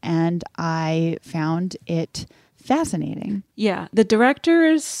made, and I found it fascinating. Yeah, the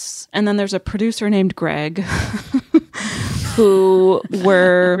directors, and then there's a producer named Greg, who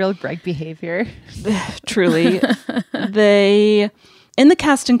were real Greg behavior. Truly, they in the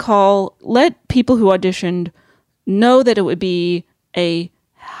casting call let people who auditioned know that it would be a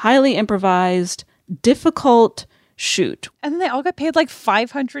highly improvised, difficult shoot, and then they all got paid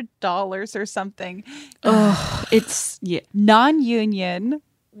 $500 or something. It's non-union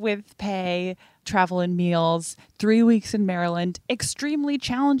with pay, travel and meals, 3 weeks in Maryland, extremely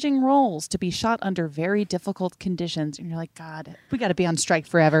challenging roles to be shot under very difficult conditions. And you're like, God, we got to be on strike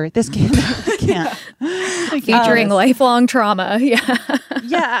forever. This can't. Featuring lifelong trauma. Yeah.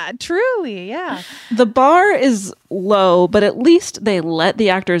 Yeah, truly. Yeah. The bar is low, but at least they let the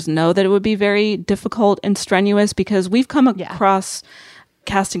actors know that it would be very difficult and strenuous, because we've come across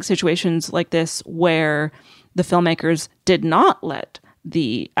casting situations like this where the filmmakers did not let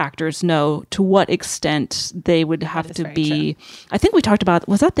the actors know to what extent they would have to be. True. I think we talked about,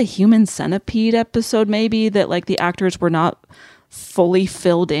 was that the Human Centipede episode maybe, that the actors were not fully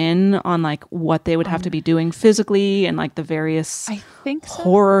filled in on what they would have to be doing physically and the various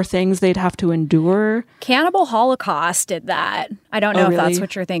horror things they'd have to endure. Cannibal Holocaust did that. I don't know if that's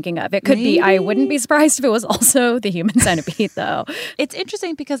what you're thinking of. It could be. I wouldn't be surprised if it was also the Human Centipede though. It's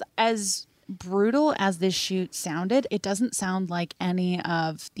interesting because as brutal as this shoot sounded, it doesn't sound like any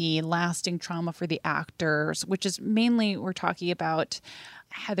of the lasting trauma for the actors, which is mainly, we're talking about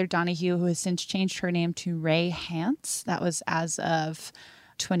Heather Donahue, who has since changed her name to Ray Hance. That was as of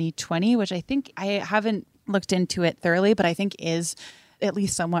 2020, which I think, I haven't looked into it thoroughly, but I think is at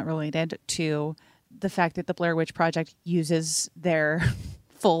least somewhat related to the fact that the Blair Witch Project uses their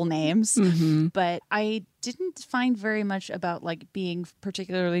full names. Mm-hmm. But I didn't find very much about being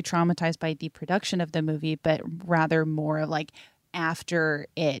particularly traumatized by the production of the movie, but rather more of after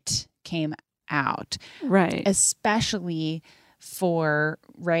it came out. Right. Especially for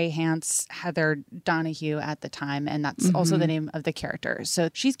Ray Hance, Heather Donahue at the time, and that's also the name of the character. So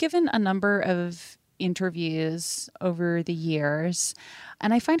she's given a number of interviews over the years,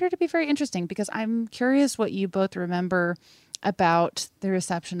 and I find her to be very interesting because I'm curious what you both remember about the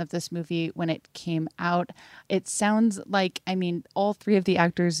reception of this movie when it came out. It sounds like, all three of the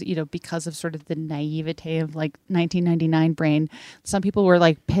actors, because of sort of the naivete of 1999 brain, some people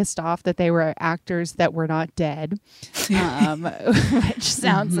were pissed off that they were actors that were not dead, which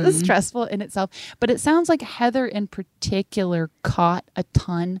sounds stressful in itself. But it sounds like Heather in particular caught a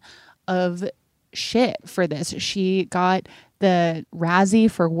ton of shit for this. She got the Razzie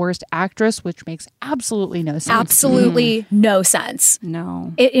for Worst Actress, which makes absolutely no sense. Absolutely no sense.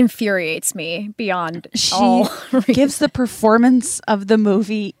 No. It infuriates me beyond she gives the performance of the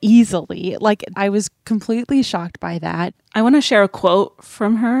movie easily. I was completely shocked by that. I want to share a quote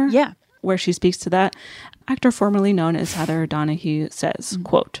from her. Yeah. Where she speaks to that. Actor formerly known as Heather Donahue says,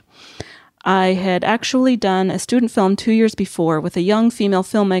 quote, "I had actually done a student film 2 years before with a young female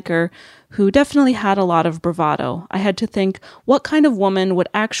filmmaker who definitely had a lot of bravado. I had to think, what kind of woman would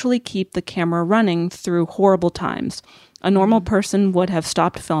actually keep the camera running through horrible times? A normal person would have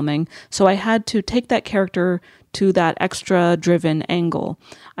stopped filming, so I had to take that character to that extra-driven angle.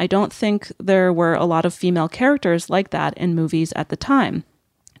 I don't think there were a lot of female characters like that in movies at the time.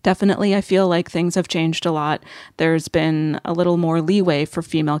 Definitely, I feel like things have changed a lot. There's been a little more leeway for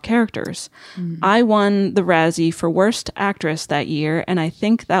female characters. I won the Razzie for Worst Actress that year, and I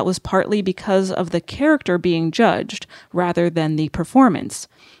think that was partly because of the character being judged rather than the performance.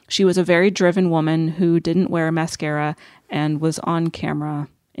 She was a very driven woman who didn't wear mascara and was on camera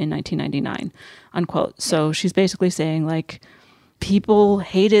in 1999, unquote." So she's basically saying, people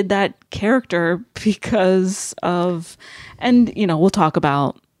hated that character because of, and, we'll talk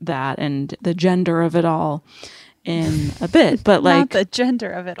about that and the gender of it all in a bit, but not the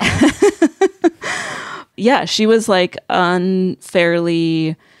gender of it all. Yeah, she was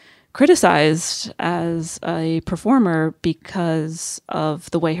unfairly criticized as a performer because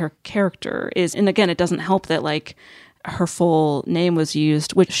of the way her character is. And again, it doesn't help that her full name was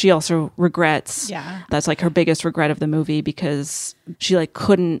used, which she also regrets. Yeah. That's like her biggest regret of the movie, because she like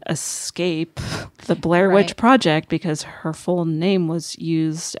couldn't escape the Blair Witch Project because her full name was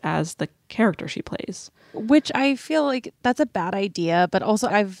used as the character she plays. Which I feel like that's a bad idea, but also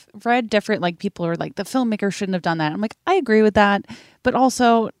I've read different, like, people are like, the filmmaker shouldn't have done that. I'm like, I agree with that. But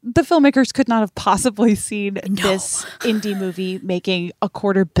also the filmmakers could not have possibly seen this indie movie making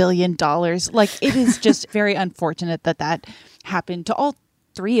 $250 million. Like, it is just very unfortunate that that happened to all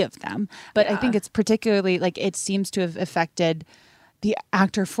three of them. But I think it's particularly, like, it seems to have affected the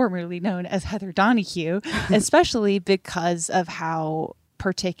actor formerly known as Heather Donahue, especially because of how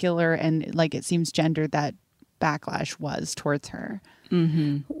particular and, like, it seems gendered that backlash was towards her.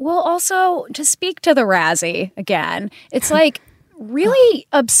 Mm-hmm. Well, also, to speak to the Razzie again, it's like really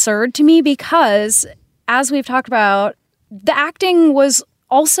absurd to me because, as we've talked about, the acting was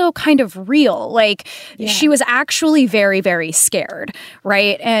also kind of real. Like, she was actually very, very scared,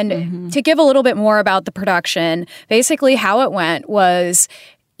 right? And to give a little bit more about the production, basically how it went was,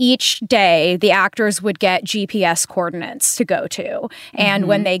 each day, the actors would get GPS coordinates to go to. And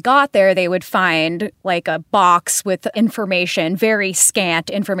when they got there, they would find like a box with information, very scant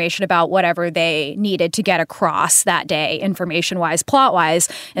information about whatever they needed to get across that day, information-wise, plot-wise.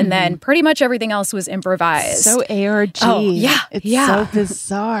 And then pretty much everything else was improvised. So ARG. Oh, yeah. It's so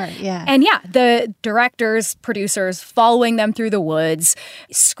bizarre. Yeah. And the directors, producers following them through the woods,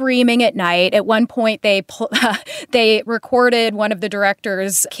 screaming at night. At one point, they recorded one of the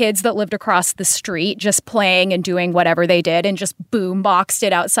directors' kids that lived across the street just playing and doing whatever they did and just boomboxed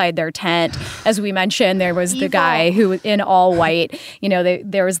it outside their tent. As we mentioned, there was the guy who in all white,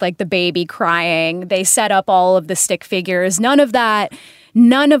 there was like the baby crying. They set up all of the stick figures. None of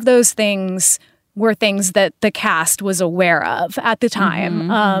those things were things that the cast was aware of at the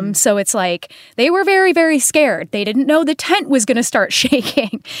time. So it's like they were very, very scared. They didn't know the tent was going to start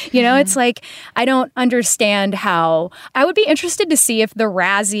shaking. It's like, I don't understand how. I would be interested to see if the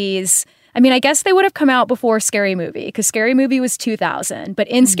Razzies, I mean, I guess they would have come out before Scary Movie, because Scary Movie was 2000. But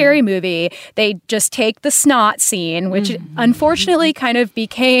in Scary Movie, they just take the snot scene, which unfortunately kind of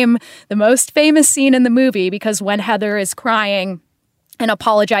became the most famous scene in the movie, because when Heather is crying and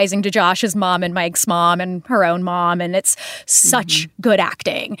apologizing to Josh's mom and Mike's mom and her own mom. And it's such good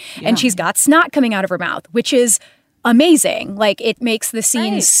acting. Yeah. And she's got snot coming out of her mouth, which is amazing. Like, it makes the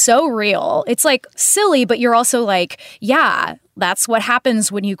scene so real. It's like silly, but you're also like, yeah, that's what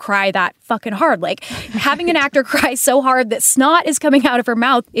happens when you cry that fucking hard. Like, having an actor cry so hard that snot is coming out of her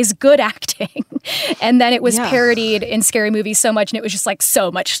mouth is good acting. And then it was parodied in Scary Movie so much, and it was just like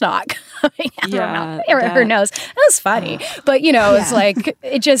so much snot coming out of her mouth, or her nose. That was funny. But, it's like,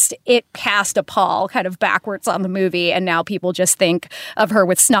 it cast a pall kind of backwards on the movie, and now people just think of her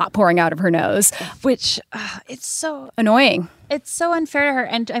with snot pouring out of her nose. Which, it's so annoying. It's so unfair to her.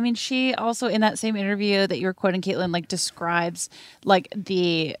 And I mean, she also, in that same interview that you were quoting, Caitlin, like, describes like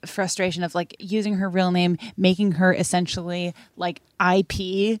the frustration of like using her real name, making her essentially like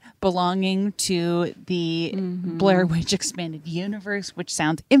IP belonging to the Blair Witch Expanded Universe, which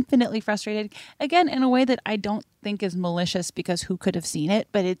sounds infinitely frustrating. Again, in a way that I don't think is malicious, because who could have seen it?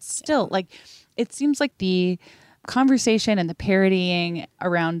 But it's still like, it seems like the conversation and the parodying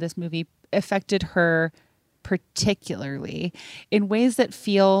around this movie affected her particularly in ways that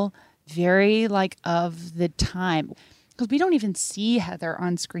feel very like of the time, because we don't even see Heather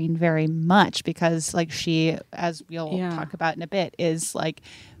on screen very much, because like she, as we'll talk about in a bit, is like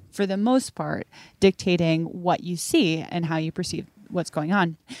for the most part dictating what you see and how you perceive what's going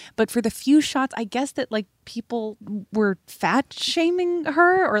on. But for the few shots, I guess that like people were fat shaming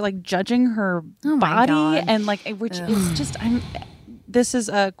her or like judging her body, and like, which is just, this is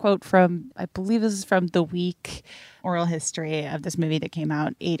a quote from, I believe this is from The Week oral history of this movie that came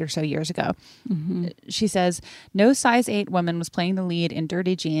out 8 or so years ago. She says, "No size 8 woman was playing the lead in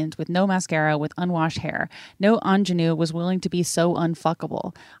dirty jeans with no mascara, with unwashed hair. No ingenue was willing to be so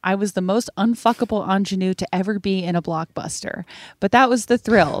unfuckable. I was the most unfuckable ingenue to ever be in a blockbuster. But that was the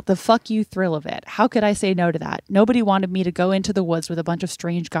thrill, the fuck you thrill of it. How could I say no to that? Nobody wanted me to go into the woods with a bunch of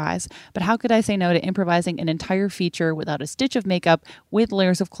strange guys. But how could I say no to improvising an entire feature without a stitch of makeup, with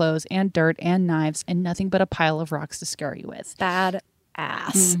layers of clothes and dirt and knives and nothing but a pile of rocks to scare you with?" Bad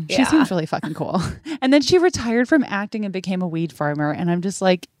ass. She seems really fucking cool. And then she retired from acting and became a weed farmer. And I'm just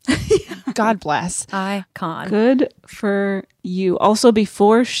like, God bless. Icon. Good for you. Also,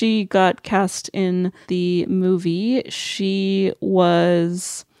 before she got cast in the movie, she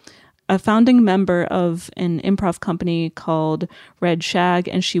was a founding member of an improv company called Red Shag,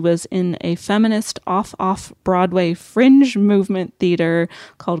 and she was in a feminist off-Broadway fringe movement theater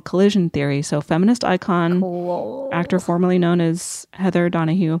called Collision Theory. So feminist icon, actor formerly known as Heather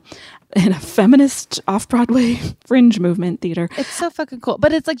Donahue, in a feminist off-Broadway fringe movement theater. It's so fucking cool.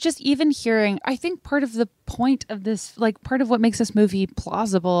 But it's like just even hearing, I think part of the point of this, like part of what makes this movie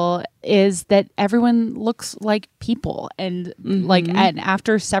plausible is that everyone looks like people. And like, and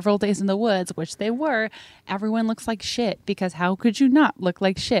after several days in the woods, which they were, everyone looks like shit, because how could you not look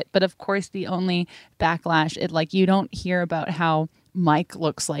like shit? But of course, the only backlash, you don't hear about how Mike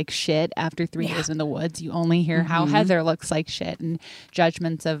looks like shit after 3 days in the woods. You only hear how Heather looks like shit and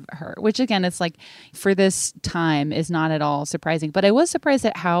judgments of her, which again, it's like for this time is not at all surprising. But I was surprised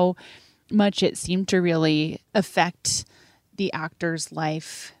at how much it seemed to really affect the actor's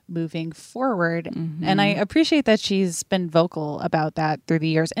life moving forward. And I appreciate that she's been vocal about that through the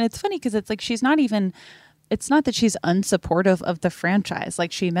years. And it's funny because it's like it's not that she's unsupportive of the franchise.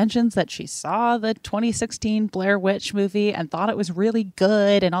 Like, she mentions that she saw the 2016 Blair Witch movie and thought it was really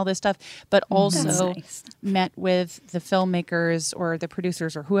good and all this stuff, but also met with the filmmakers or the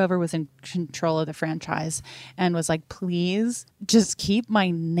producers or whoever was in control of the franchise and was like, please just keep my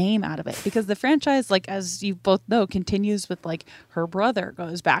name out of it. Because the franchise, like, as you both know, continues with like her brother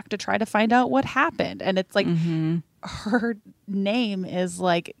goes back to try to find out what happened. And it's like, her name is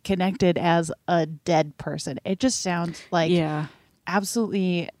like connected as a dead person. It just sounds like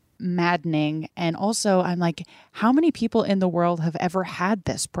absolutely maddening. And also I'm like, how many people in the world have ever had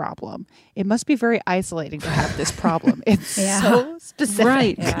this problem? It must be very isolating to have this problem. It's so specific.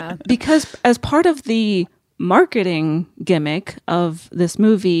 Right. Yeah. Because as part of the marketing gimmick of this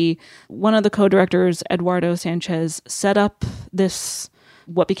movie, one of the co-directors, Eduardo Sanchez, set up this,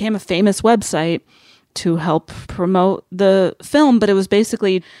 what became a famous website to help promote the film, but it was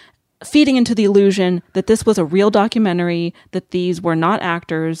basically feeding into the illusion that this was a real documentary, that these were not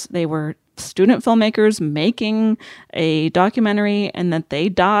actors, they were student filmmakers making a documentary, and that they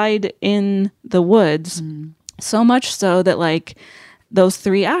died in the woods. So much so that like those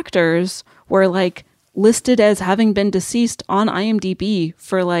 3 actors were like listed as having been deceased on IMDb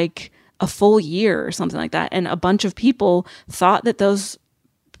for like a full year or something like that. And a bunch of people thought that those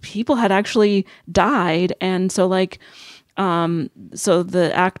people had actually died. And so like, so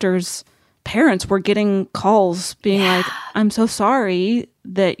the actors' parents were getting calls being like, I'm so sorry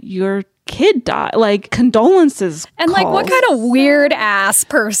that your kid died. Like, condolences And calls. like, what kind of weird ass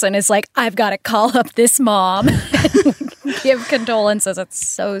person is like, I've got to call up this mom and give condolences? It's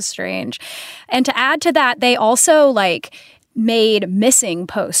so strange. And to add to that, they also like made missing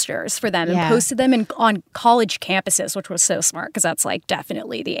posters for them and posted them on college campuses, which was so smart because that's like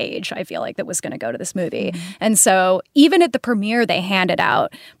definitely the age I feel like that was going to go to this movie. And so even at the premiere, they handed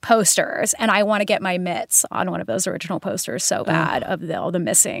out posters, and I want to get my mitts on one of those original posters so bad of all the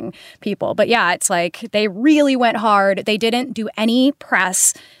missing people. But yeah, it's like they really went hard. They didn't do any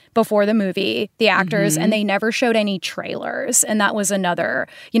press before the movie, the actors, and they never showed any trailers. And that was another,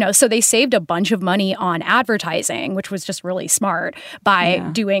 so they saved a bunch of money on advertising, which was just really smart by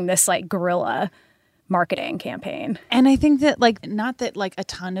doing this like guerrilla marketing campaign. And I think that like, not that like a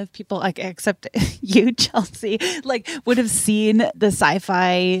ton of people, like except you, Chelsey, like would have seen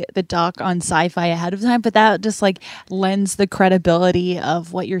the doc on Sci-Fi ahead of time, but that just like lends the credibility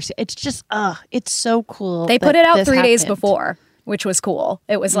of what you're saying. It's just, it's so cool. They put it out 3 days before, which was cool.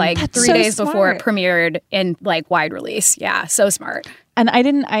 It was like 3 days before it premiered in like wide release. Yeah, so smart. And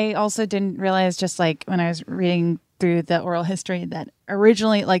I also didn't realize, just like when I was reading through the oral history, that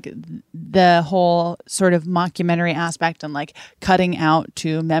originally like the whole sort of mockumentary aspect and like cutting out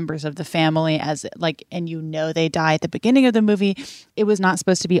to members of the family as like, and they die at the beginning of the movie, it was not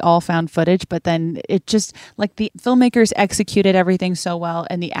supposed to be all found footage, but then it just like the filmmakers executed everything so well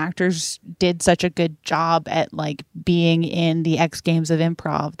and the actors did such a good job at like being in the X Games of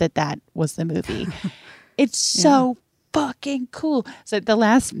improv that was the movie. It's so fucking cool. So the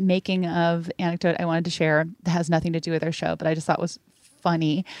last making of anecdote I wanted to share that has nothing to do with our show, but I just thought was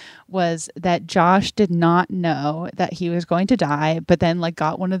funny, was that Josh did not know that he was going to die, but then like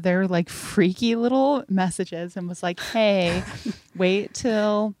got one of their like freaky little messages and was like, hey, wait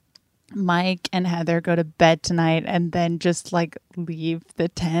till Mike and Heather go to bed tonight and then just like leave the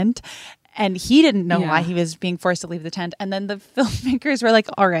tent. And he didn't know why he was being forced to leave the tent. And then the filmmakers were like,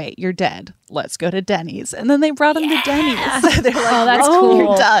 all right, you're dead. Let's go to Denny's. And then they brought him to Denny's. So they're like, that's cool.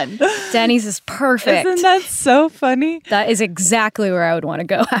 You're done. Denny's is perfect. Isn't that so funny? That is exactly where I would want to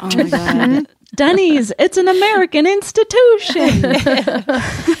go after that. Denny's, it's an American institution.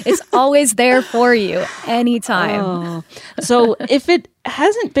 It's always there for you anytime. So if it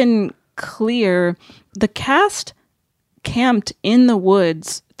hasn't been clear, the cast camped in the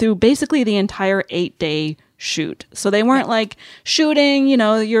woods through basically the entire 8-day shoot. So they weren't like shooting, you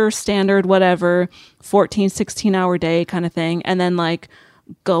know, your standard whatever 14, 16-hour day kind of thing, and then like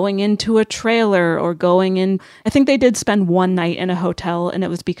going into a trailer or going in. I think they did spend one night in a hotel, and it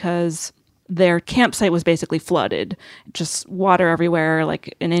was because their campsite was basically flooded. Just water everywhere,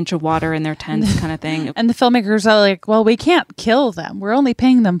 like an inch of water in their tents kind of thing. And the filmmakers are like, well, we can't kill them. We're only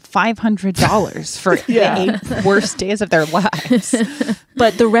paying them $500 for the 8 worst days of their lives.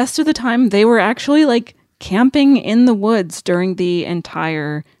 But the rest of the time, they were actually like camping in the woods during the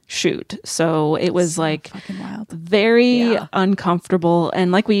entire shoot. So it was like fucking wild. Very uncomfortable.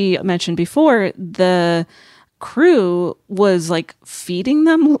 And like we mentioned before, the crew was like feeding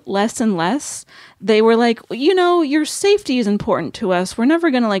them less and less. They were like, you know, your safety is important to us. We're never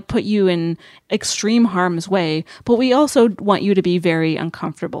going to like put you in extreme harm's way, but we also want you to be very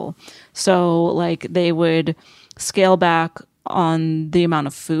uncomfortable. So like they would scale back on the amount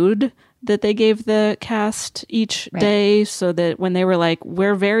of food that they gave the cast each day, so that when they were like,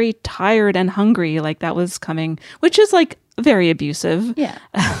 we're very tired and hungry, like that was coming, which is like very abusive,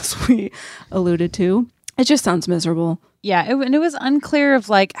 as we alluded to. It just sounds miserable. Yeah, and it was unclear of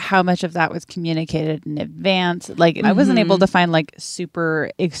like how much of that was communicated in advance. Like I wasn't able to find like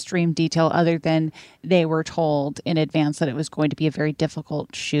super extreme detail other than they were told in advance that it was going to be a very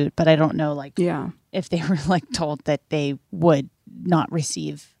difficult shoot. But I don't know like if they were like told that they would not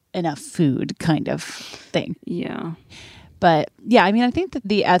receive enough food kind of thing. Yeah. But yeah, I mean, I think that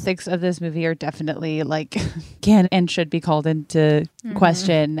the ethics of this movie are definitely like can and should be called into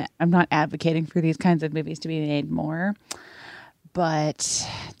question. I'm not advocating for these kinds of movies to be made more, but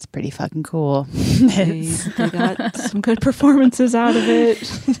it's pretty fucking cool. They got some good performances out of it.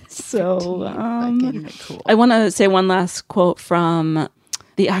 So cool. I want to say one last quote from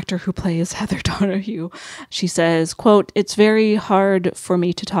the actor who plays Heather Donahue. She says, quote, "It's very hard for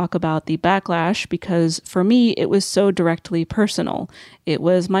me to talk about the backlash because for me, it was so directly personal. It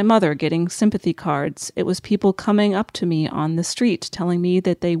was my mother getting sympathy cards. It was people coming up to me on the street telling me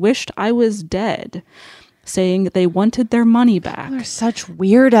that they wished I was dead, saying that they wanted their money back." They're such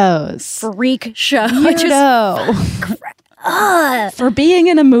weirdos. Freak show. Weirdo. For being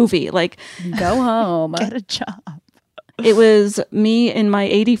in a movie. Like, go home. Get a job. It was me in my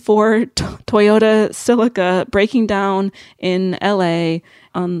 84 Toyota Celica breaking down in LA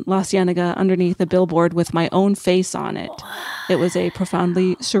on La Cienega underneath a billboard with my own face on it. It was a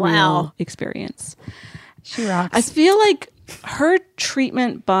profoundly surreal experience. She rocks. I feel like her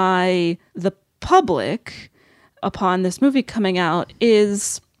treatment by the public upon this movie coming out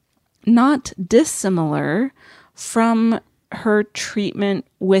is not dissimilar from her treatment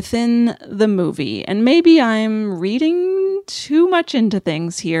within the movie. And maybe I'm reading too much into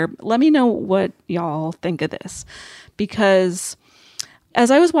things here. Let me know what y'all think of this. Because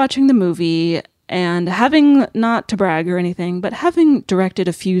as I was watching the movie, and having, not to brag or anything, but having directed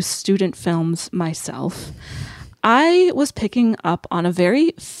a few student films myself, I was picking up on a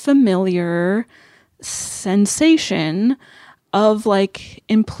very familiar sensation of like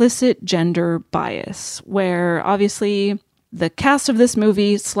implicit gender bias, where obviously the cast of this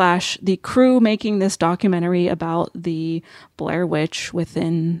movie / the crew making this documentary about the Blair Witch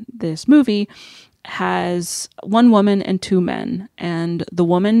within this movie has one woman and 2 men, and the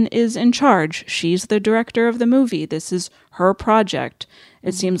woman is in charge. She's the director of the movie. This is her project.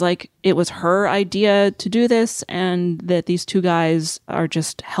 It seems like it was her idea to do this, and that these 2 guys are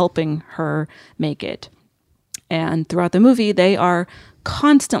just helping her make it. And throughout the movie, they are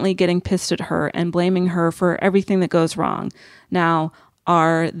constantly getting pissed at her and blaming her for everything that goes wrong. Now,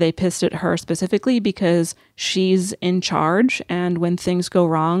 are they pissed at her specifically because she's in charge, and when things go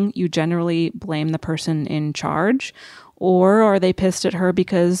wrong, you generally blame the person in charge? Or are they pissed at her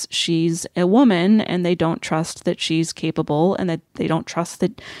because she's a woman and they don't trust that she's capable and that they don't trust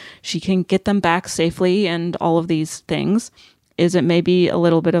that she can get them back safely and all of these things? Is it maybe a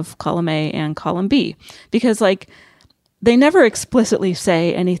little bit of column A and column B? Because like, they never explicitly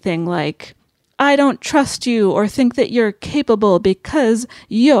say anything like, I don't trust you or think that you're capable because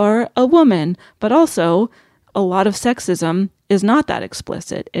you're a woman. But also, a lot of sexism is not that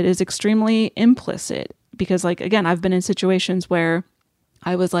explicit. It is extremely implicit. Because like, again, I've been in situations where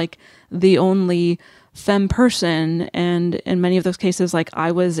I was like the only femme person. And in many of those cases, like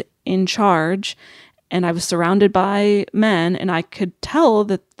I was in charge and I was surrounded by men, and I could tell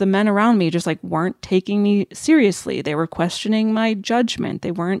that the men around me just like weren't taking me seriously. They were questioning my judgment.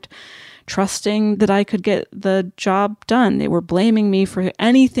 They weren't trusting that I could get the job done. They were blaming me for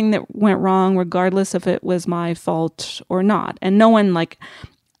anything that went wrong, regardless if it was my fault or not. And no one like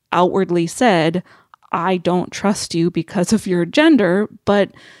outwardly said, I don't trust you because of your gender.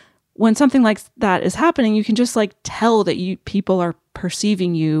 But when something like that is happening, you can just like tell that people are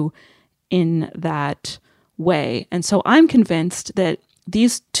perceiving you in that way. And so I'm convinced that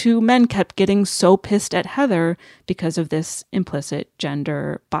these two men kept getting so pissed at Heather because of this implicit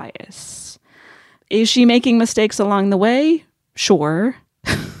gender bias. Is she making mistakes along the way? Sure.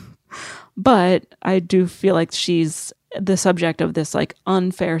 But I do feel like she's the subject of this like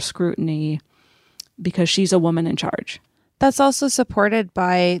unfair scrutiny because she's a woman in charge. That's also supported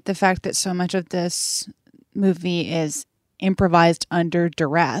by the fact that so much of this movie is improvised under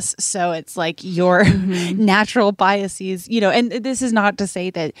duress. So it's like your natural biases, and this is not to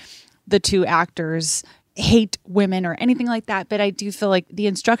say that the two actors hate women or anything like that, but I do feel like the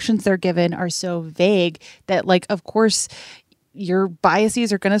instructions they're given are so vague that, like, of course, your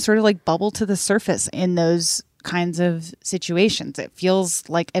biases are going to sort of like bubble to the surface in those kinds of situations. It feels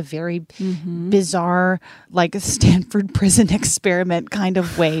like a very bizarre, like a Stanford prison experiment kind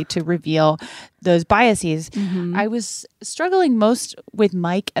of way to reveal those biases. I was struggling most with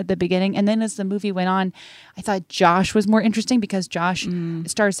Mike at the beginning, and then as the movie went on, I thought Josh was more interesting because Josh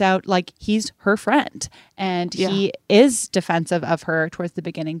starts out like he's her friend, and he is defensive of her towards the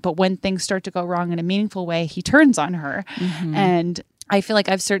beginning, but when things start to go wrong in a meaningful way, he turns on her. And I feel like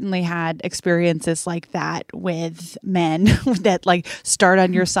I've certainly had experiences like that with men that like start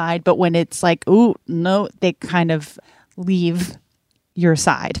on your side, but when it's like, ooh, no, they kind of leave your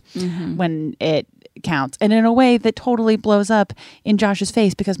side when it counts. And in a way that totally blows up in Josh's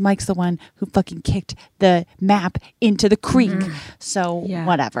face because Mike's the one who fucking kicked the map into the creek. So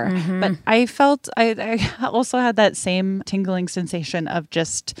whatever. But I felt, I also had that same tingling sensation of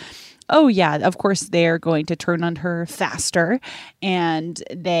just, oh yeah, of course they're going to turn on her faster and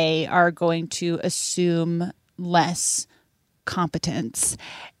they are going to assume less competence.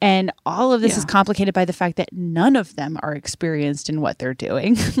 And all of this is complicated by the fact that none of them are experienced in what they're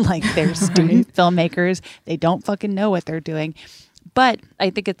doing. Like they're student filmmakers. They don't fucking know what they're doing. But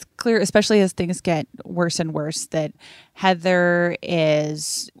I think it's clear, especially as things get worse and worse, that Heather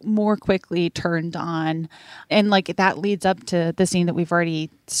is more quickly turned on. And like that leads up to the scene that we've already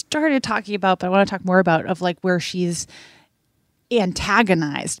started talking about, but I want to talk more about, of like where she's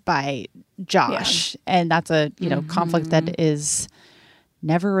antagonized by Josh. And that's a, conflict that is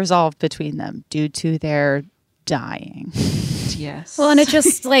never resolved between them due to their dying. Yes. Well, and it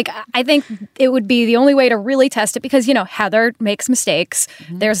just like, I think it would be the only way to really test it because, Heather makes mistakes.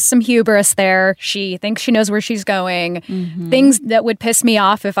 There's some hubris there. She thinks she knows where she's going. Things that would piss me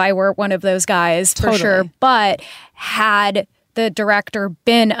off if I were one of those guys, for sure. But had the director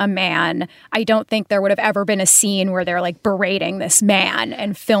been a man, I don't think there would have ever been a scene where they're like berating this man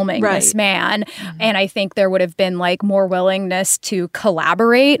and filming this man. And I think there would have been like more willingness to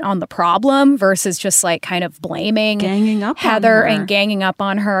collaborate on the problem versus just like kind of blaming Heather and ganging up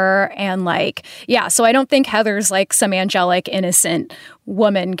on her. And like, so I don't think Heather's like some angelic, innocent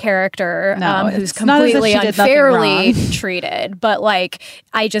woman character who's completely unfairly treated. But like,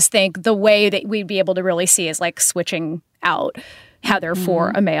 I just think the way that we'd be able to really see is like switching out Heather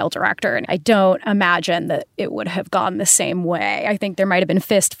for a male director. And I don't imagine that it would have gone the same way. I think there might have been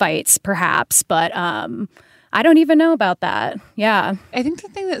fist fights perhaps, but I don't even know about that. Yeah. I think the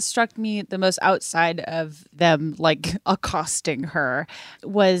thing that struck me the most outside of them like accosting her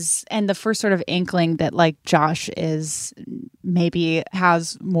was, and the first sort of inkling that like Josh is maybe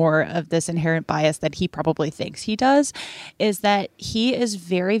has more of this inherent bias that he probably thinks he does, is that he is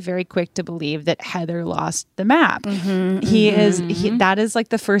very, very quick to believe that Heather lost the map. That is like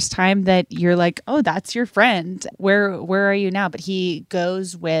the first time that you're like, oh, that's your friend. Where are you now? But he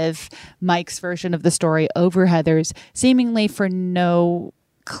goes with Mike's version of the story over Heather's, seemingly for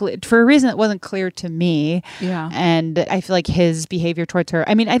a reason that wasn't clear to me. And I feel like his behavior towards her,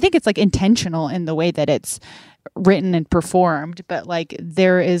 I mean, I think it's like intentional in the way that it's written and performed, but like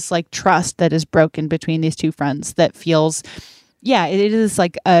there is like trust that is broken between these two friends that feels, it is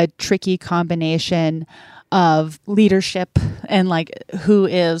like a tricky combination of leadership and like who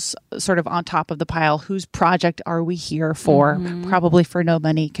is sort of on top of the pile, whose project are we here for, probably for no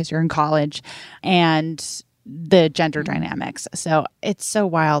money because you're in college, and the gender dynamics. So it's so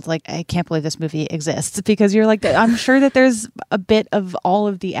wild. Like, I can't believe this movie exists because you're like, I'm sure that there's a bit of all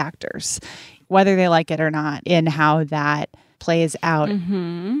of the actors, whether they like it or not, in how that plays out.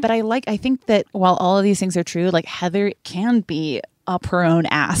 But I think that while all of these things are true, like Heather can be up her own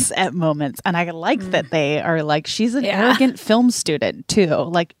ass at moments. And I like that they are like, she's an arrogant film student too.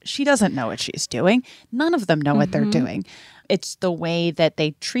 Like, she doesn't know what she's doing. None of them know what they're doing. It's the way that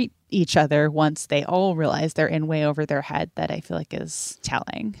they treat each other once they all realize they're in way over their head that I feel like is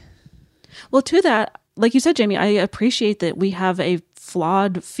telling. Well, to that, like you said, Jamie, I appreciate that we have a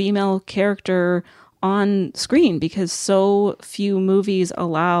flawed female character on screen because so few movies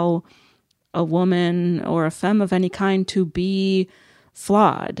allow a woman or a femme of any kind to be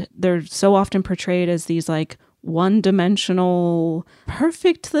flawed. They're so often portrayed as these like one-dimensional,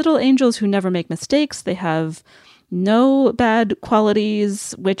 perfect little angels who never make mistakes. They have no bad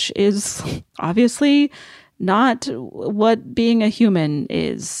qualities, which is obviously not what being a human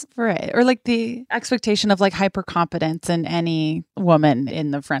is. Right. Or like the expectation of like hyper-competence in any woman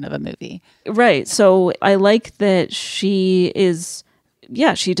in the front of a movie. Right. So I like that she is,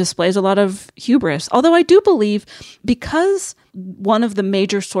 she displays a lot of hubris. Although I do believe because one of the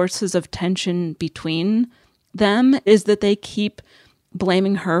major sources of tension between them is that they keep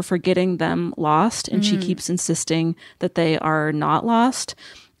blaming her for getting them lost, and she keeps insisting that they are not lost.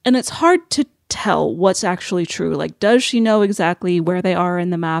 And it's hard to tell what's actually true. Like, does she know exactly where they are in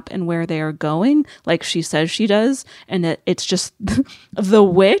the map and where they are going, like she says she does, and it's just the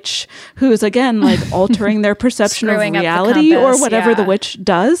witch who's again like altering their perception of reality or whatever the witch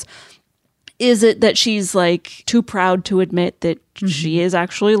does? Is it that she's like too proud to admit that she is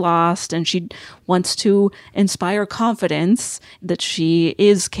actually lost, and she wants to inspire confidence that she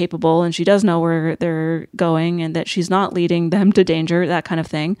is capable and she does know where they're going and that she's not leading them to danger, that kind of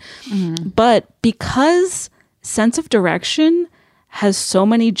thing. But because sense of direction has so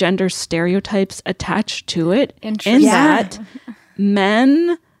many gender stereotypes attached to it, in that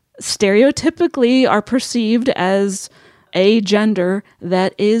men stereotypically are perceived as a gender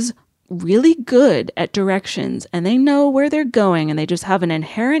that is really good at directions, and they know where they're going, and they just have an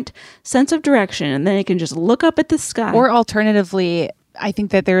inherent sense of direction, and then they can just look up at the sky. Or alternatively, I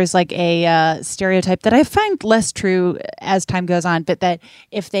think that there is like a stereotype that I find less true as time goes on, but that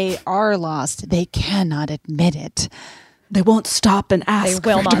if they are lost, they cannot admit it. They won't stop and ask.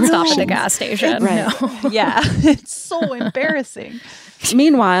 They will not stop at the gas station. Right. No. Yeah. It's so embarrassing.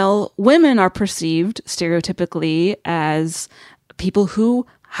 Meanwhile, women are perceived stereotypically as people who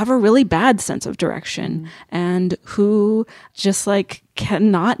have a really bad sense of direction and who just like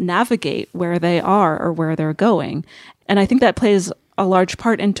cannot navigate where they are or where they're going. And I think that plays a large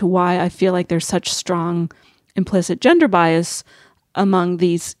part into why I feel like there's such strong implicit gender bias among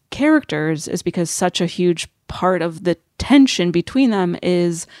these characters, is because such a huge part of the tension between them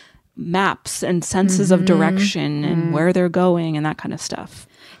is maps and senses of direction and where they're going and that kind of stuff.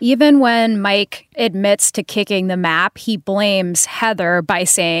 Even when Mike admits to kicking the map, he blames Heather by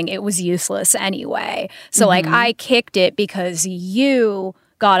saying it was useless anyway. So like, I kicked it because you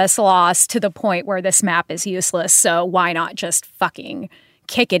got us lost to the point where this map is useless. So why not just fucking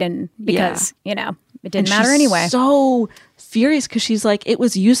kick it in? Because, you know, it didn't matter anyway. So furious because she's like, it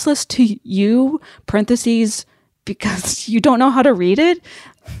was useless to you, parentheses, because you don't know how to read it.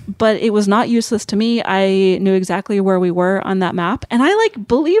 But it was not useless to me. I knew exactly where we were on that map. And I like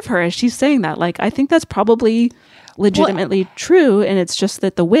believe her as she's saying that. Like, I think that's probably legitimately true. And it's just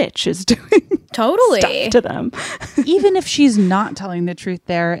that the witch is doing stuff to them. Even if she's not telling the truth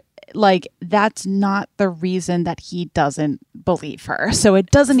there, like, that's not the reason that he doesn't believe her. So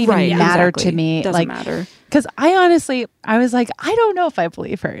it doesn't even matter to me. Doesn't matter. Because I was like, I don't know if I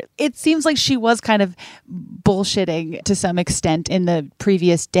believe her. It seems like she was kind of bullshitting to some extent in the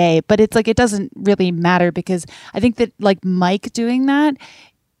previous day, but it's like, it doesn't really matter because I think that like Mike doing that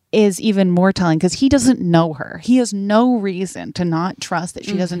is even more telling because he doesn't know her. He has no reason to not trust that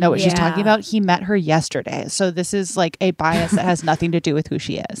she doesn't know what she's talking about. He met her yesterday. So this is like a bias that has nothing to do with who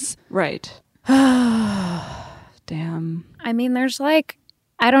she is. Right. Damn. I mean, there's like,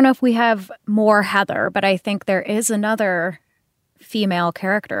 I don't know if we have more Heather, but I think there is another female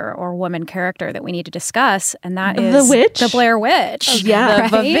character or woman character that we need to discuss, and that is the witch, the Blair Witch. Oh, yeah,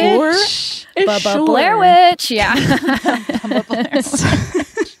 right? The Blair Witch. Yeah.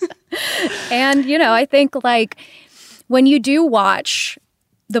 And, you know, I think like when you do watch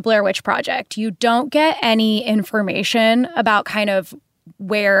the Blair Witch Project, you don't get any information about kind of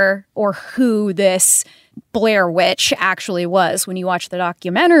where or who this Blair Witch actually was. When you watch the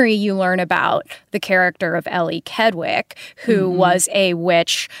documentary, you learn about the character of Ellie Kedwick, who was a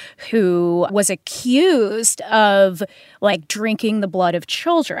witch who was accused of like drinking the blood of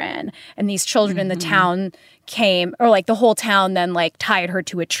children. And these children in the town came, or like the whole town then like tied her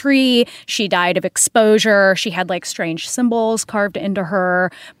to a tree. She died of exposure. She had like strange symbols carved into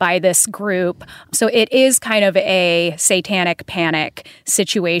her by this group. So it is kind of a satanic panic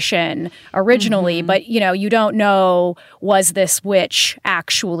situation originally, but you know, you don't know, was this witch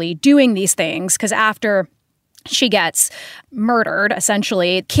actually doing these things? Because after she gets murdered,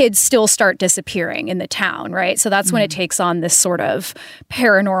 essentially, kids still start disappearing in the town, right? So that's when it takes on this sort of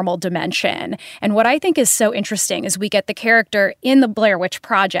paranormal dimension. And what I think is so interesting is we get the character in the Blair Witch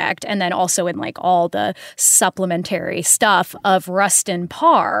Project and then also in like all the supplementary stuff of Rustin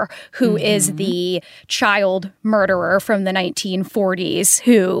Parr, who is the child murderer from the 1940s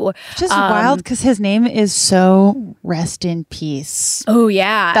who... Just wild because his name is so rest in peace. Oh,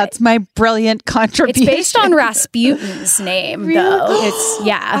 yeah. That's my brilliant contribution. It's based on Rasputin's name, though. It's,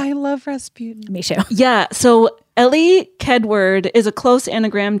 I love Rasputin. Me too. Yeah. So Ellie Kedward is a close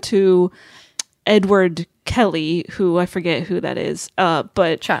anagram to Edward Kelly, who I forget who that is,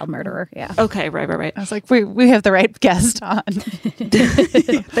 but child murderer. Yeah. Okay. Right. I was like, we have the right guest on.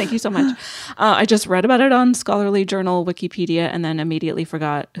 Thank you so much. I just read about it on Scholarly Journal Wikipedia and then immediately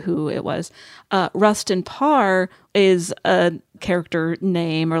forgot who it was. Rustin Parr is a character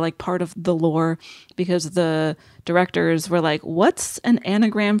name or like part of the lore because the directors were like, what's an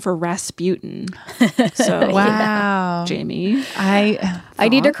anagram for Rasputin? So wow. Jamie, I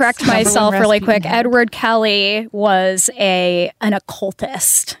need to correct myself really quick. Edward Kelly was an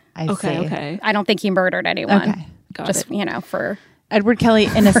occultist. Okay. I don't think he murdered anyone. Okay. Got just it. For Edward Kelly,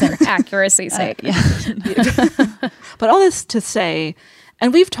 innocent. accuracy's sake. Yeah. But all this to say,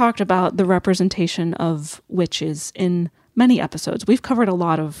 and we've talked about the representation of witches in many episodes. We've covered a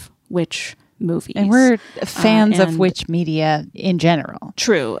lot of witch movies. And we're fans of witch media in general.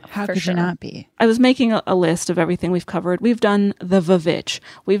 True. How could you not be? I was making a list of everything we've covered. We've done The Vavitch.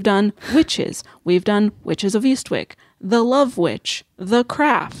 We've done Witches. We've done Witches of Eastwick. The Love Witch. The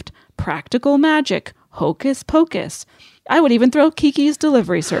Craft. Practical Magic. Hocus Pocus. I would even throw Kiki's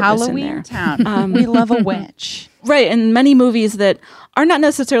Delivery Service Halloween in there. Town. We love a witch. Right, and many movies that are not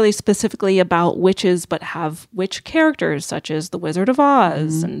necessarily specifically about witches, but have witch characters, such as The Wizard of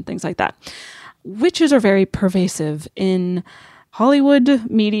Oz and things like that. Witches are very pervasive in Hollywood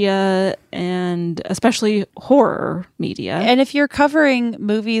media and especially horror media. And if you're covering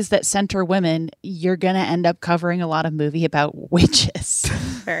movies that center women, you're going to end up covering a lot of movie about witches.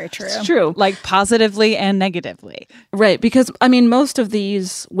 Very true. It's true. Like positively and negatively. Right, because, I mean, most of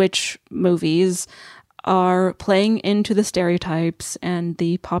these witch movies are playing into the stereotypes and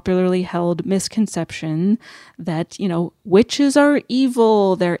the popularly held misconception that, you know, witches are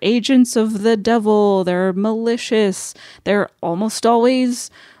evil, they're agents of the devil, they're malicious, they're almost always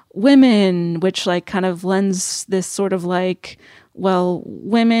women, which like kind of lends this sort of like, well,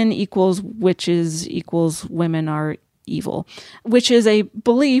 women equals witches equals women are evil, which is a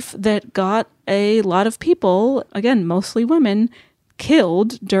belief that got a lot of people, again, mostly women,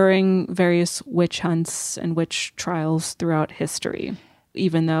 killed during various witch hunts and witch trials throughout history.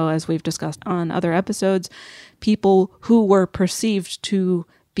 Even though, as we've discussed on other episodes, people who were perceived to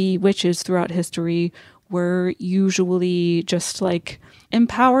be witches throughout history were usually just like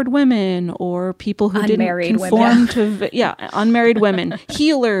empowered women or people who unmarried didn't conform to unmarried women,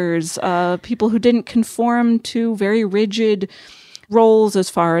 healers, people who didn't conform to very rigid roles as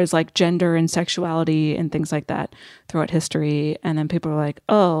far as like gender and sexuality and things like that throughout history. And then people are like,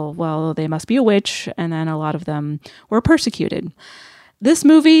 oh, well, they must be a witch. And then a lot of them were persecuted. This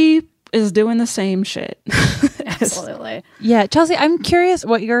movie is doing the same shit. Absolutely. Yeah. Chelsey, I'm curious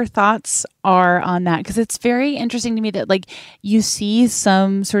what your thoughts are on that, because it's very interesting to me that like you see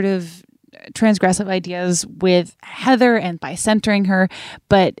some sort of transgressive ideas with Heather and by centering her,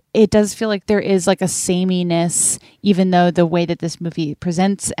 but it does feel like there is like a sameness, even though the way that this movie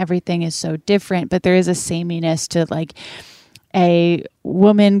presents everything is so different, but there is a sameness to like a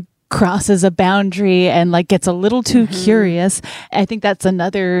woman crosses a boundary and like gets a little too curious. I think that's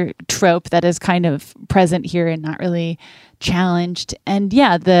another trope that is kind of present here and not really challenged. And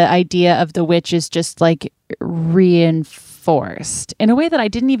yeah, the idea of the witch is just like reinforced in a way that I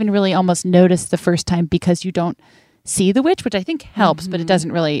didn't even really almost notice the first time, because you don't see the witch, which I think helps, but it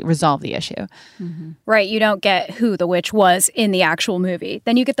doesn't really resolve the issue. Right. You don't get who the witch was in the actual movie.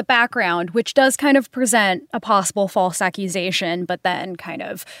 Then you get the background, which does kind of present a possible false accusation, but then kind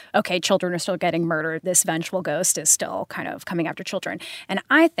of, okay, children are still getting murdered. This vengeful ghost is still kind of coming after children. And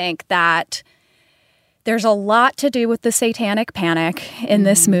I think that there's a lot to do with the satanic panic in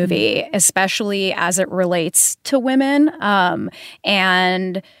this movie, especially as it relates to women.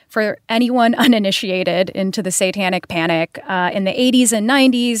 And for anyone uninitiated into the satanic panic, in the 80s and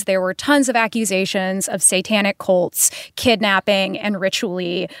 90s, there were tons of accusations of satanic cults kidnapping and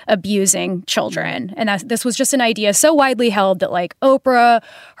ritually abusing children. And this was just an idea so widely held that like Oprah,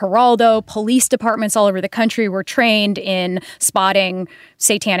 Geraldo, police departments all over the country were trained in spotting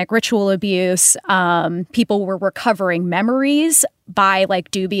satanic ritual abuse. People were recovering memories by like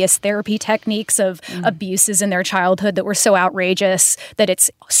dubious therapy techniques of abuses in their childhood that were so outrageous that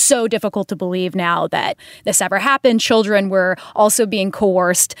it's so difficult to believe now that this ever happened. Children were also being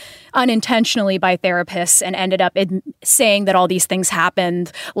coerced unintentionally by therapists and ended up saying that all these things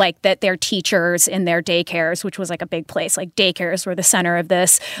happened, like that their teachers in their daycares, which was like a big place, like daycares were the center of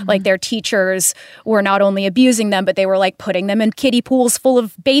this, like their teachers were not only abusing them, but they were like putting them in kiddie pools full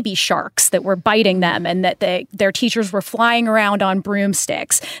of baby sharks that were biting them, and that their teachers were flying around on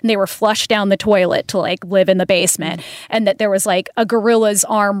broomsticks, and they were flushed down the toilet to like live in the basement, and that there was like a gorilla's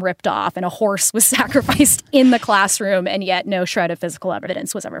arm ripped off and a horse was sacrificed in the classroom, and yet no shred of physical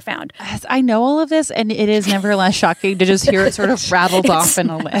evidence was ever found. I know all of this, and it is never less shocking to just hear it sort of rattled off in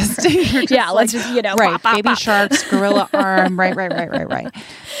a list. Let's just, right, pop, pop, baby pop. sharks, gorilla arm, right.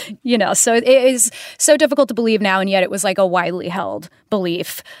 So it is so difficult to believe now, and yet it was like a widely held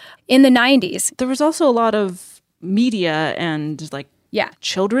belief in the 90s. There was also a lot of media and like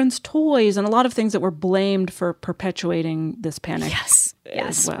children's toys and a lot of things that were blamed for perpetuating this panic.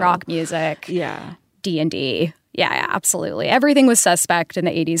 Yes, well. Rock music, yeah, D&D. Yeah, absolutely. Everything was suspect in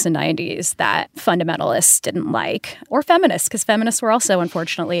the 80s and 90s that fundamentalists didn't like, or feminists, because feminists were also,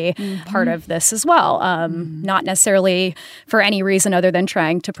 unfortunately, part of this as well. Not necessarily for any reason other than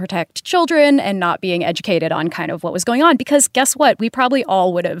trying to protect children and not being educated on kind of what was going on. Because guess what? We probably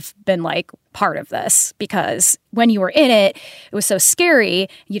all would have been like part of this, because when you were in it, it was so scary.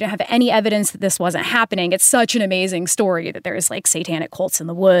 You didn't have any evidence that this wasn't happening. It's such an amazing story that there's like satanic cults in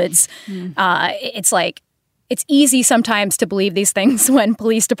the woods. It's like, it's easy sometimes to believe these things when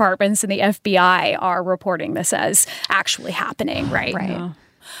police departments and the FBI are reporting this as actually happening, right? Yeah.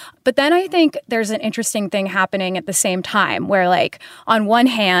 But then I think there's an interesting thing happening at the same time where, like, on one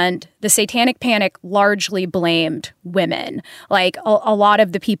hand, the satanic panic largely blamed women. Like, a lot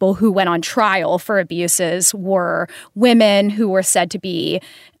of the people who went on trial for abuses were women who were said to be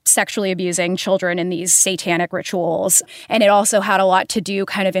sexually abusing children in these satanic rituals. And it also had a lot to do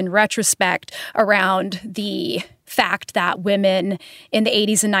kind of in retrospect around the fact that women in the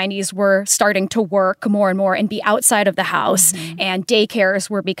 80s and 90s were starting to work more and more and be outside of the house, and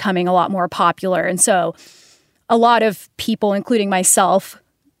daycares were becoming a lot more popular. And so a lot of people, including myself,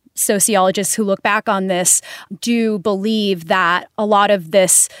 sociologists who look back on this, do believe that a lot of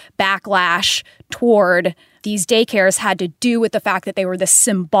this backlash toward these daycares had to do with the fact that they were this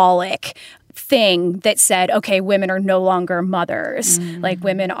symbolic thing that said, okay, women are no longer mothers. Like,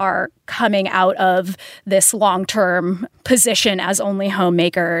 women are coming out of this long-term position as only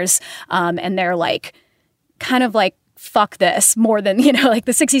homemakers. And they're like, kind of like, fuck this, more than, like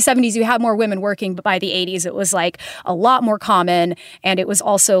the 60s, 70s, you had more women working, but by the 80s, it was like a lot more common. And it was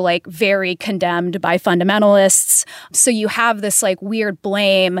also like very condemned by fundamentalists. So you have this like weird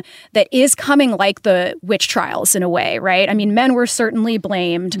blame that is coming like the witch trials in a way, right? I mean, men were certainly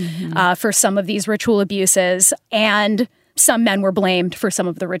blamed for some of these ritual abuses, and some men were blamed for some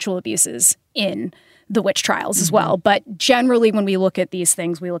of the ritual abuses in the witch trials as well. But generally, when we look at these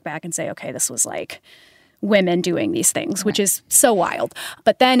things, we look back and say, okay, this was like women doing these things, which is so wild.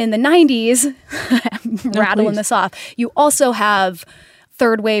 But then in the 90s, rattling this off, you also have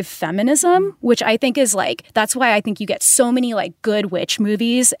third wave feminism, which I think is like, that's why I think you get so many like good witch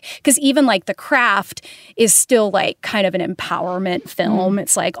movies, because even like The Craft is still like kind of an empowerment film.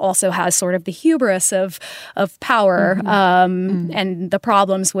 It's like also has sort of the hubris of power and the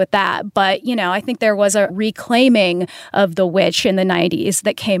problems with that. But, I think there was a reclaiming of the witch in the 90s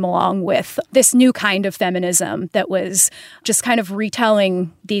that came along with this new kind of feminism that was just kind of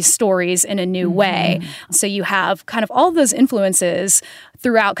retelling these stories in a new way. So you have kind of all of those influences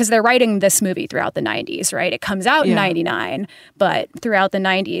throughout, because they're writing this movie throughout the 90s, right? It comes out in 99, but throughout the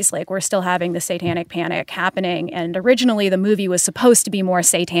 90s, like, we're still having the satanic panic happening. And originally the movie was supposed to be more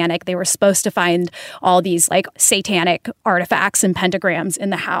satanic. They were supposed to find all these like satanic artifacts and pentagrams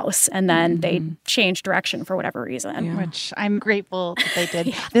in the house. And then they changed direction for whatever reason. Which I'm grateful that they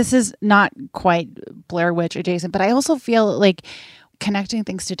did. This is not quite Blair Witch adjacent, but I also feel like connecting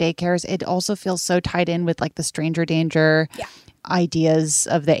things to daycares, it also feels so tied in with like the stranger danger ideas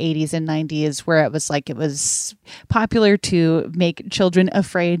of the 80s and 90s, where it was popular to make children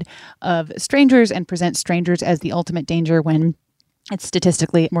afraid of strangers and present strangers as the ultimate danger, when it's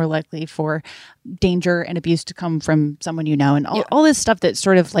statistically more likely for danger and abuse to come from someone you know, and all this stuff that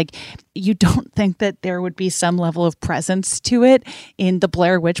sort of like, you don't think that there would be some level of presence to it in the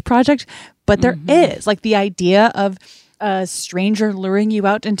Blair Witch Project, but there is. Like, the idea of a stranger luring you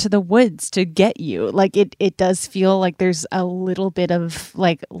out into the woods to get you. Like, it does feel like there's a little bit of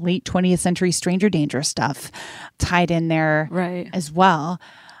like late 20th century stranger danger stuff tied in there as well.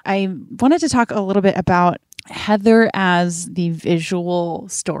 I wanted to talk a little bit about Heather as the visual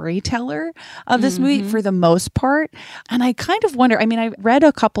storyteller of this movie for the most part. And I kind of wonder, I mean, I read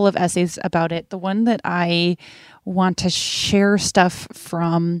a couple of essays about it. The one that I want to share stuff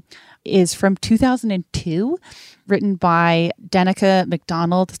from is from 2002, written by Danica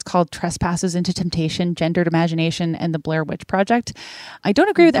McDonald. It's called Trespasses into Temptation, Gendered Imagination, and the Blair Witch Project. I don't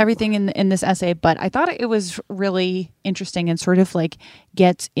agree with everything in this essay, but I thought it was really interesting and sort of like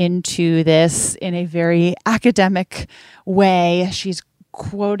gets into this in a very academic way. She's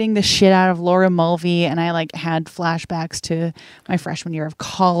quoting the shit out of Laura Mulvey, and I like had flashbacks to my freshman year of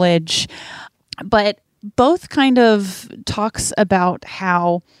college. But both kind of talks about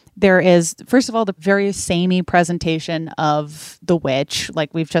how there is, first of all, the very samey presentation of the witch,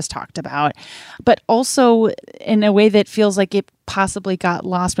 like we've just talked about, but also in a way that feels like it possibly got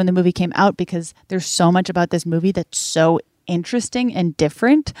lost when the movie came out, because there's so much about this movie that's so interesting and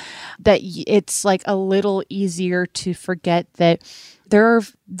different that it's like a little easier to forget that there are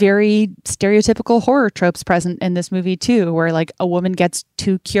very stereotypical horror tropes present in this movie too, where like a woman gets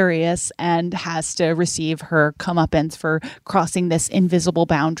too curious and has to receive her comeuppance for crossing this invisible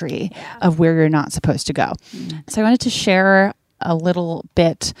boundary of where you're not supposed to go. So I wanted to share a little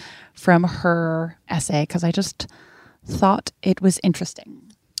bit from her essay because I just thought it was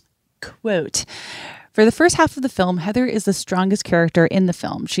interesting. Quote, "For the first half of the film, Heather is the strongest character in the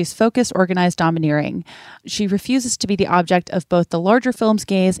film. She's focused, organized, domineering. She refuses to be the object of both the larger film's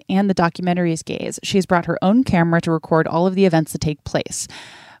gaze and the documentary's gaze. She's brought her own camera to record all of the events that take place.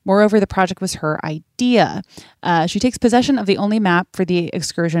 Moreover, the project was her idea. She takes possession of the only map for the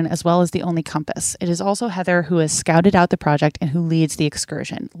excursion as well as the only compass. It is also Heather who has scouted out the project and who leads the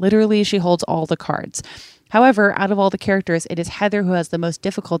excursion. Literally, she holds all the cards. However, out of all the characters, it is Heather who has the most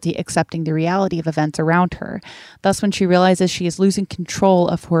difficulty accepting the reality of events around her. Thus, when she realizes she is losing control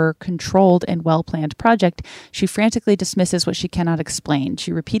of her controlled and well-planned project, she frantically dismisses what she cannot explain.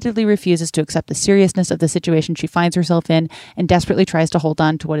 She repeatedly refuses to accept the seriousness of the situation she finds herself in and desperately tries to hold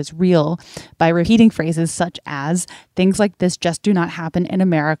on to what is real by repeating phrases such as, 'Things like this just do not happen in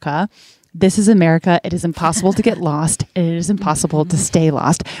America. This is America. It is impossible to get lost. And it is impossible to stay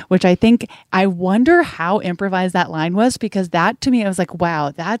lost,' which I wonder how improvised that line was, because that to me, I was like,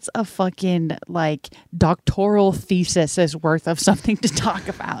 wow, that's a fucking like doctoral thesis worth of something to talk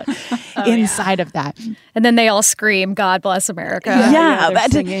about inside of that. And then they all scream, 'God bless America.' Yeah.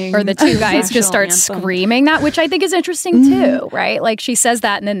 Or the two guys just start screaming that, which I think is interesting too, right? Like she says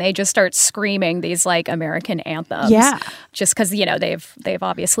that and then they just start screaming these like American anthems. Yeah. Just because, you know, they've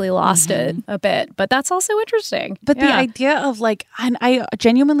obviously lost it a bit, but that's also interesting. But the idea of like, and I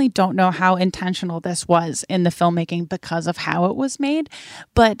genuinely don't know how intentional this was in the filmmaking because of how it was made,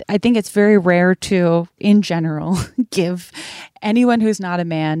 but I think it's very rare to, in general, give anyone who's not a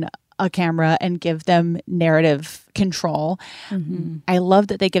man a camera and give them narrative control. I love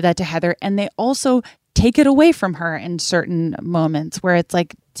that they give that to Heather, and they also take it away from her in certain moments where it's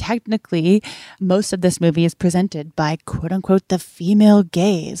like, technically, most of this movie is presented by quote unquote the female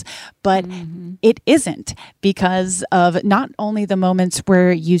gaze, but it isn't, because of not only the moments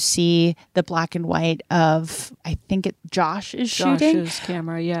where you see the black and white of, I think Josh is shooting. Josh's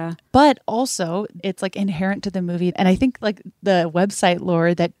camera, but also it's like inherent to the movie. And I think like the website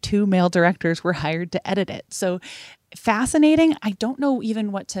lore that 2 male directors were hired to edit it. So fascinating. I don't know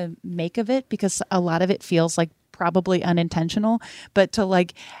even what to make of it, because a lot of it feels like probably unintentional, but to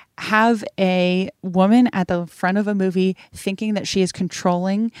like have a woman at the front of a movie thinking that she is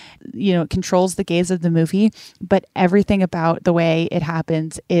controlls the gaze of the movie, but everything about the way it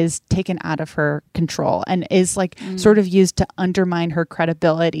happens is taken out of her control and is like sort of used to undermine her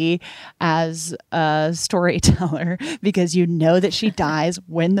credibility as a storyteller, because you know that she dies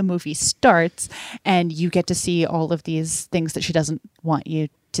when the movie starts and you get to see all of these things that she doesn't want you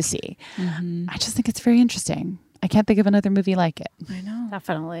to see. I just think it's very interesting. I can't think of another movie like it. I know.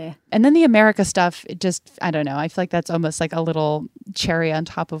 Definitely. And then the America stuff, it just, I don't know. I feel like that's almost like a little cherry on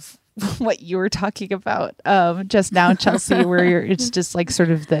top of what you were talking about just now, Chelsey, where it's just like sort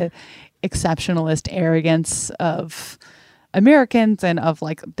of the exceptionalist arrogance of Americans and of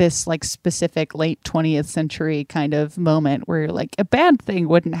like this like specific late 20th century kind of moment where you're like, a bad thing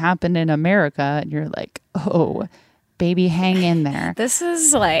wouldn't happen in America. And you're like, oh, baby, hang in there. This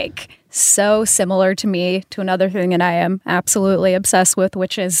is like so similar to me to another thing that I am absolutely obsessed with,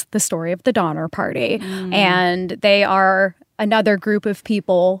 which is the story of the Donner Party. And they are another group of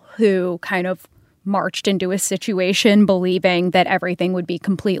people who kind of marched into a situation believing that everything would be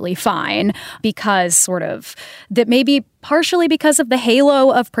completely fine, because sort of that maybe partially because of the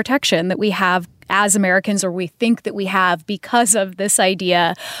halo of protection that we have as Americans, or we think that we have, because of this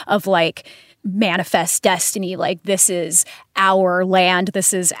idea of like manifest destiny. Like, this is our land.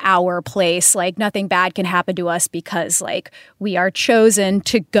 This is our place. Like, nothing bad can happen to us because, like, we are chosen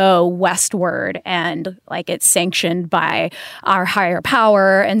to go westward and, like, it's sanctioned by our higher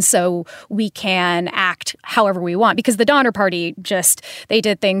power. And so we can act however we want, because the Donner Party they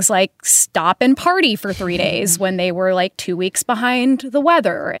did things like stop and party for 3 days when they were like 2 weeks behind the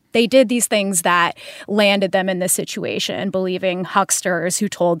weather. They did these things that landed them in this situation, believing hucksters who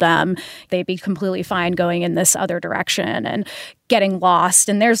told them they'd be completely fine going in this other direction and getting lost.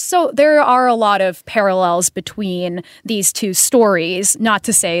 And there are a lot of parallels between these two stories. Not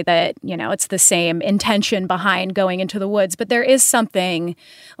to say that, it's the same intention behind going into the woods, but there is something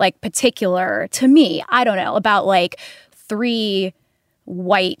like particular to me, I don't know, about like 3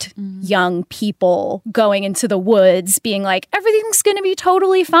 white young people going into the woods being like, everything's going to be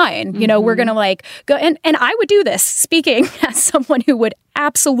totally fine. We're going to like go. And I would do this, speaking as someone who would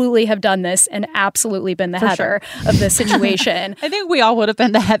absolutely have done this and absolutely been the Heather of this situation. I think we all would have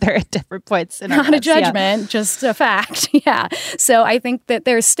been the Heather at different points in our lives. Not a judgment, just a fact. Yeah. So I think that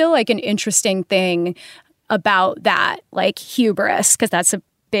there's still like an interesting thing about that, like hubris, because that's a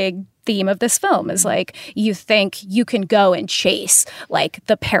big theme of this film, is like, you think you can go and chase like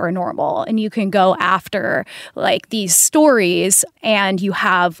the paranormal and you can go after like these stories, and you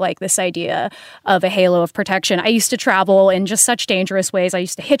have like this idea of a halo of protection. I used to travel in just such dangerous ways. I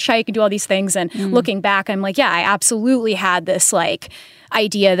used to hitchhike and do all these things, and looking back, I'm like, yeah, I absolutely had this like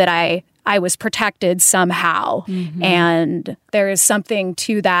idea that I was protected somehow. And there is something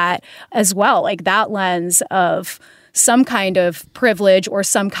to that as well, like that lens of some kind of privilege or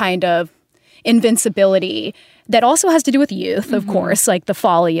some kind of invincibility that also has to do with youth, of course, like the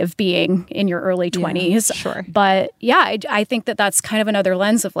folly of being in your early 20s. Yeah, sure. But yeah, I think that that's kind of another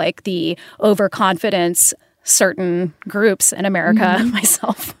lens of like the overconfidence certain groups in America,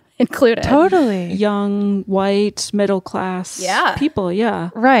 myself included. Totally. Young, white, middle class people,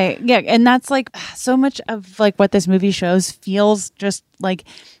 Right. Yeah. And that's like so much of like what this movie shows feels just like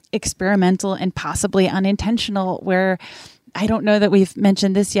experimental and possibly unintentional, where I don't know that we've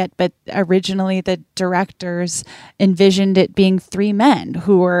mentioned this yet, but originally the directors envisioned it being 3 men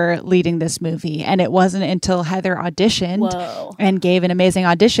who were leading this movie. And it wasn't until Heather auditioned and gave an amazing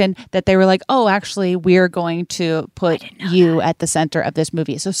audition that they were like, oh, actually, we're going to put you at the center of this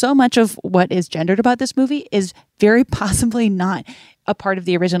movie. So much of what is gendered about this movie is very possibly not a part of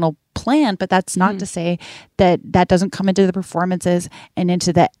the original plan, but that's not to say that doesn't come into the performances and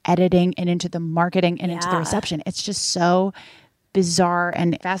into the editing and into the marketing and into the reception. It's just so bizarre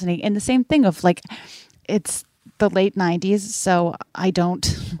and fascinating. And the same thing of like, it's the late 90s, so I don't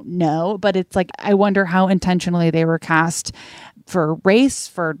know, but it's like, I wonder how intentionally they were cast for race,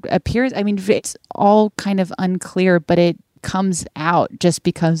 for appearance. I mean, it's all kind of unclear, but it comes out just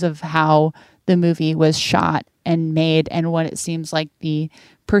because of how the movie was shot and made and what it seems like the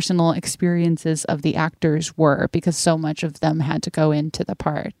personal experiences of the actors were, because so much of them had to go into the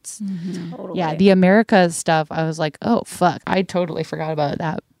parts. Totally. Yeah, the America stuff, I was like, oh, fuck. I totally forgot about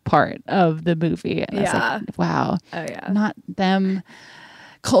that part of the movie. And I was like, wow. Oh, yeah. Not them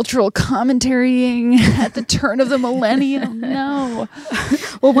cultural commentarying at the turn of the millennium. No.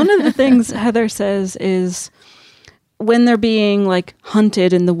 Well, one of the things Heather says is, when they're being like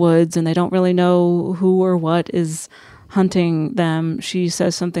hunted in the woods and they don't really know who or what is hunting them, she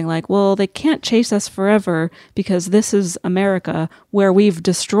says something like, well, they can't chase us forever because this is America, where we've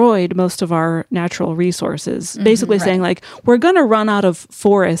destroyed most of our natural resources. Basically saying like, we're going to run out of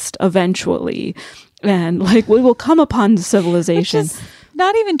forest eventually, and like we will come upon civilization.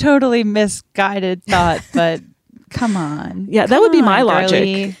 Not even totally misguided thought, but come on. Yeah, that would be my logic.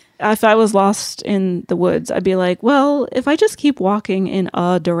 Girly. If I was lost in the woods, I'd be like, well, if I just keep walking in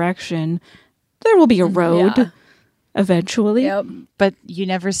a direction, there will be a road eventually. Yep. But you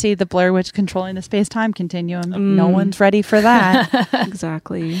never see the Blair Witch controlling the space-time continuum. No one's ready for that.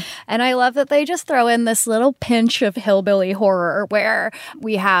 Exactly. And I love that they just throw in this little pinch of hillbilly horror where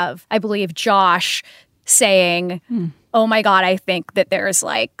we have, I believe, Josh saying, oh my God, I think that there's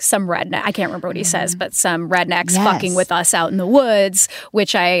like some redneck, I can't remember what he says, but some rednecks fucking with us out in the woods,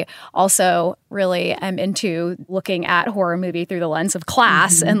 which I also really am into, looking at horror movie through the lens of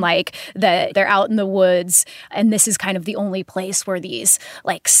class and like that they're out in the woods and this is kind of the only place where these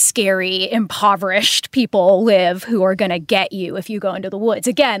like scary, impoverished people live who are going to get you if you go into the woods.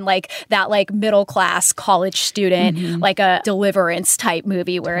 Again, like that like middle class college student, like a Deliverance type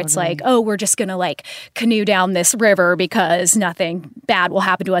movie where it's like, oh, we're just going to like canoe down this river because nothing bad will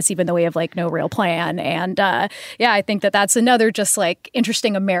happen to us, even though we have like no real plan. And I think that that's another just like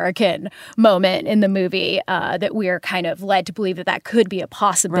interesting American moment in the movie that we are kind of led to believe that that could be a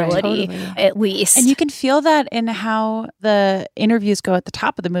possibility, at least. And you can feel that in how the interviews go at the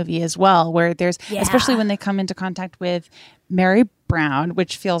top of the movie as well, where there's, especially when they come into contact with Mary Brown,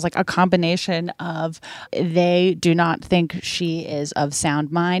 which feels like a combination of they do not think she is of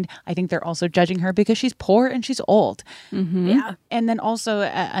sound mind. I think they're also judging her because she's poor and she's old. Mm-hmm. Yeah. And then also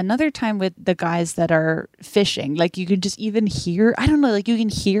another time with the guys that are fishing, like you can just even hear, I don't know, like you can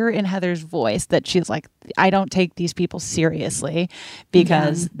hear in Heather's voice that she's like, I don't take these people seriously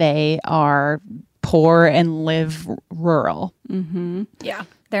because they are poor and live rural. Mm-hmm. Yeah.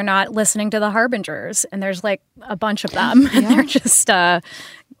 They're not listening to the harbingers, and there's like a bunch of them. And they're just, they're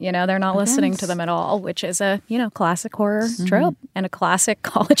not listening to them at all, which is a, classic horror trope and a classic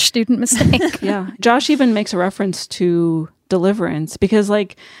college student mistake. Yeah. Josh even makes a reference to Deliverance because,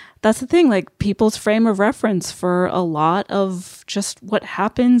 like, that's the thing, like, people's frame of reference for a lot of just what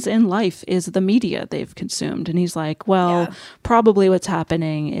happens in life is the media they've consumed. And he's like, well, probably what's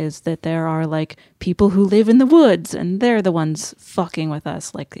happening is that there are, like, people who live in the woods and they're the ones fucking with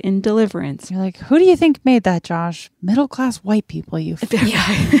us, like in Deliverance. You're like, who do you think made that, Josh? Middle-class white people, you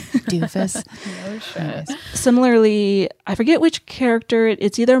doofus. No shit. Similarly, I forget which character,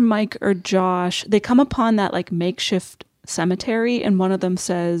 it's either Mike or Josh. They come upon that, like, makeshift cemetery, and one of them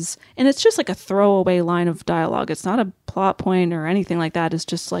says, and it's just like a throwaway line of dialogue, it's not a plot point or anything like that, it's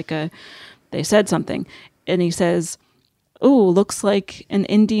just like they said something, and he says, "Oh, looks like an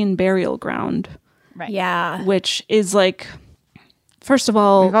Indian burial ground." Right. Yeah. Which is like, first of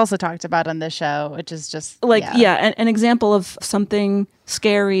all, we've also talked about on this show, which is just like an example of something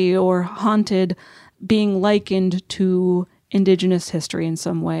scary or haunted being likened to Indigenous history in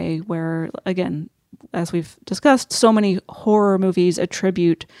some way, where, again, as we've discussed, so many horror movies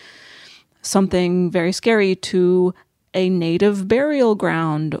attribute something very scary to a native burial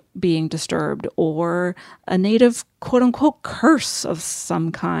ground being disturbed or a native quote-unquote curse of some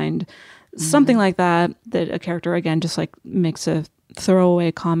kind. Something like that a character, again, just like makes a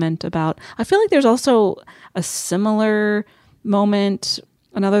throwaway comment about. I feel like there's also a similar moment,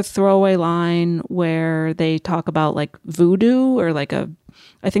 another throwaway line where they talk about like voodoo or like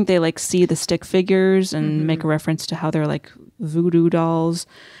I think they like see the stick figures and make a reference to how they're like voodoo dolls.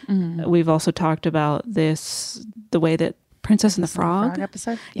 We've also talked about this, the way that Princess and the Frog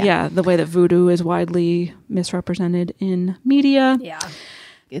episode. Yeah, the way that voodoo is widely misrepresented in media. Yeah.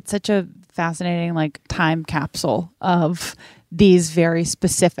 It's such a fascinating like time capsule of these very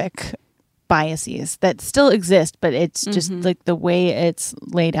specific biases that still exist, but it's just like the way it's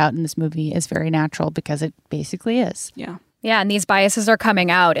laid out in this movie is very natural because it basically is. Yeah. Yeah, and these biases are coming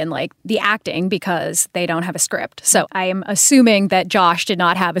out in like the acting because they don't have a script. So I am assuming that Josh did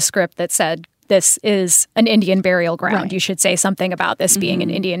not have a script that said this is an Indian burial ground. Right. You should say something about this being an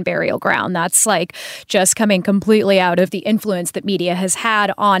Indian burial ground. That's like just coming completely out of the influence that media has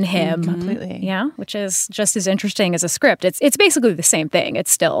had on him. Completely. Yeah, which is just as interesting as a script. It's basically the same thing.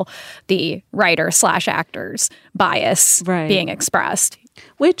 It's still the writer/actor's bias being expressed.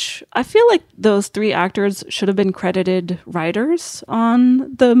 Which I feel like those three actors should have been credited writers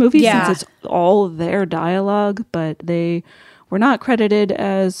on the movie since it's all their dialogue, but they were not credited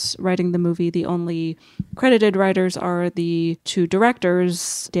as writing the movie. The only credited writers are the two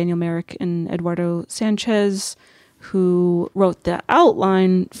directors, Daniel Merrick and Eduardo Sanchez, who wrote the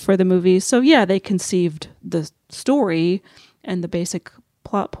outline for the movie. So yeah, they conceived the story and the basic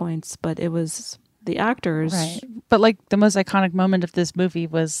plot points, but it was the actors. Right. But like the most iconic moment of this movie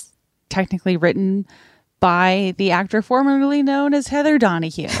was technically written by the actor formerly known as Heather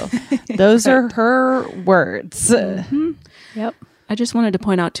Donahue. Those are her words. Yep. I just wanted to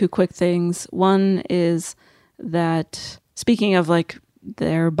point out two quick things. One is that, speaking of like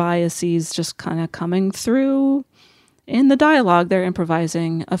their biases just kind of coming through in the dialogue they're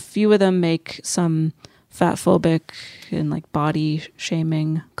improvising, a few of them make some fatphobic and like body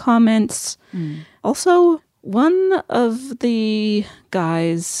shaming comments. Also, one of the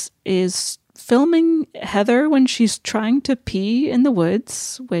guys is filming Heather when she's trying to pee in the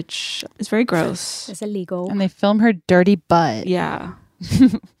woods, which is very gross. It's illegal. And they film her dirty butt. Yeah.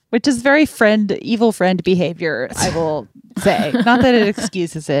 Which is very evil friend behavior, I will say. Not that it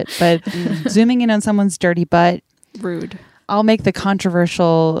excuses it, but zooming in on someone's dirty butt. Rude. I'll make the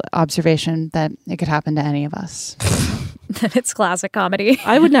controversial observation that it could happen to any of us. then it's classic comedy.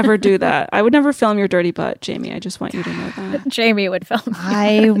 I would never do that. I would never film your dirty butt, Jamie. I just want you to know that. Jamie would film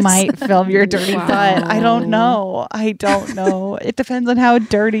I might film your dirty butt. I don't know. It depends on how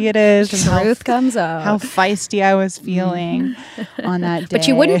dirty it is. And Truth comes out. How feisty I was feeling on that day. But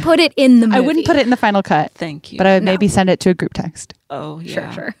you wouldn't put it in the movie. I wouldn't put it in the final cut. Thank you. But I would maybe send it to a group text. Oh,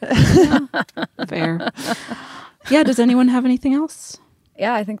 yeah. Sure. Fair. Yeah, does anyone have anything else?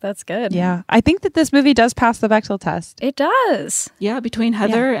 Yeah, I think that's good. Yeah. I think that this movie does pass the Bechdel test. It does. Yeah, between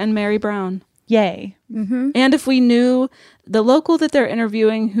Heather and Mary Brown. Yay. Mm-hmm. And if we knew the local that they're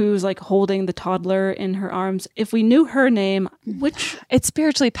interviewing who's like holding the toddler in her arms, if we knew her name, which... It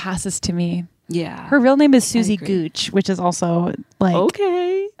spiritually passes to me. Yeah. Her real name is Susie Gooch, which is also like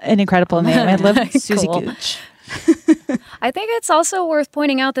an incredible name. I love Susie Gooch. I think it's also worth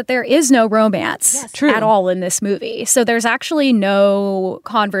pointing out that there is no romance at all in this movie. So there's actually no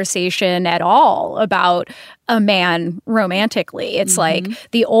conversation at all about a man romantically. It's like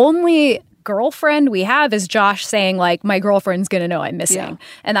the only girlfriend we have is Josh saying like, my girlfriend's gonna know I'm missing. Yeah.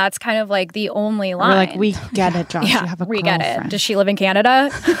 And that's kind of like the only line. We're like, we get it, Josh. Yeah, you have a we girlfriend. get it. Does she live in Canada?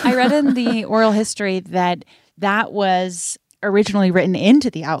 I read in the oral history that was originally written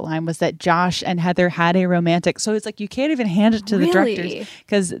into the outline, was that Josh and Heather had a romantic. So it's like you can't even hand it to the directors,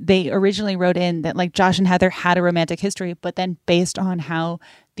 because they originally wrote in that like Josh and Heather had a romantic history, but then based on how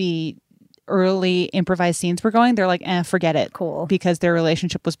the early improvised scenes were going, they're like, forget it. Cool. Because their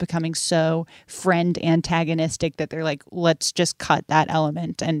relationship was becoming so friend antagonistic that they're like, let's just cut that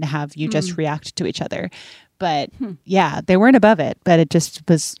element and have you just react to each other. But yeah, they weren't above it, but it just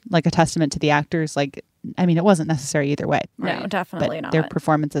was like a testament to the actors. Like, I mean, it wasn't necessary either way. No, definitely not. Their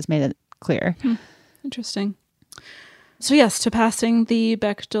performances made it clear. Interesting. So yes, to passing the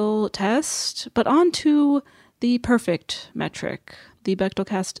Bechdel test, but on to the perfect metric, the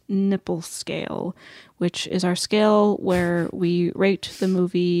Bechdel nipple scale, which is our scale where we rate the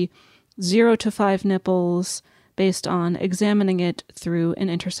movie 0 to 5 nipples based on examining it through an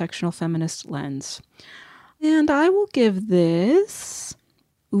intersectional feminist lens. And I will give this,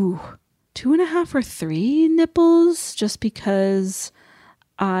 2.5 or 3 nipples, just because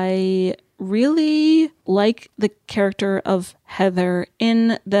I really like the character of Heather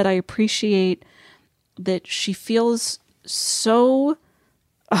in that I appreciate that she feels so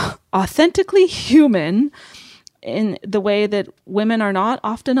authentically human in the way that women are not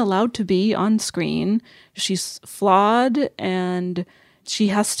often allowed to be on screen. She's flawed and she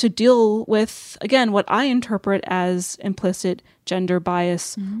has to deal with, again, what I interpret as implicit gender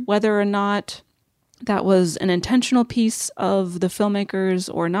bias, whether or not that was an intentional piece of the filmmakers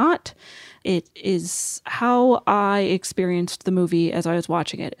or not. It is how I experienced the movie as I was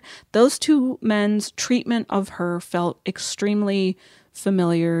watching it. Those two men's treatment of her felt extremely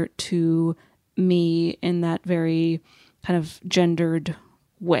familiar to me in that very kind of gendered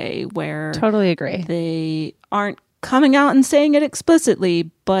way where totally agree. They aren't coming out and saying it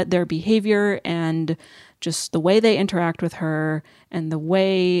explicitly, but their behavior and just the way they interact with her and the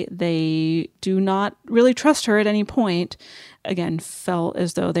way they do not really trust her at any point, again, felt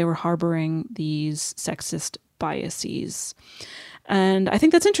as though they were harboring these sexist biases. And I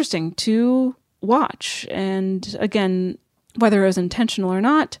think that's interesting to watch. And again, whether it was intentional or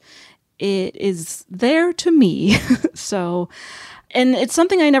not, it is there to me. So, and it's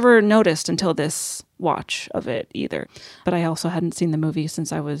something I never noticed until this watch of it either. But I also hadn't seen the movie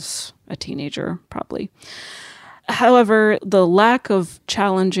since I was a teenager, probably. However, the lack of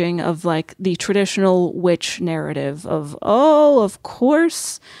challenging of like the traditional witch narrative of, oh, of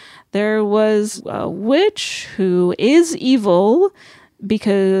course, there was a witch who is evil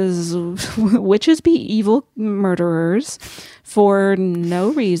because witches be evil murderers for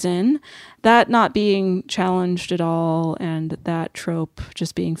no reason. That not being challenged at all, and that trope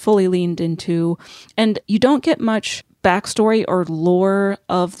just being fully leaned into. And you don't get much backstory or lore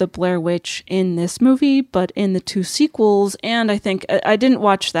of the Blair Witch in this movie, but in the 2 sequels, and I think I didn't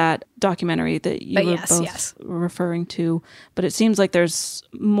watch that documentary that you were both referring to, but it seems like there's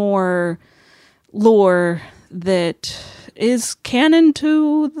more lore that is canon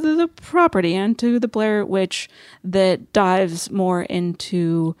to the property and to the Blair Witch that dives more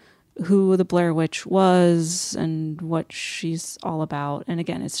into who the Blair Witch was and what she's all about. And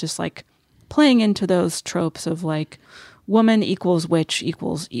again, it's just like playing into those tropes of like woman equals witch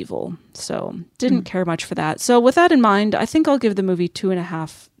equals evil. So didn't care much for that. So with that in mind, I think I'll give the movie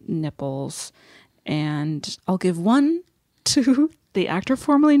 2.5 nipples, and I'll give 1 to the actor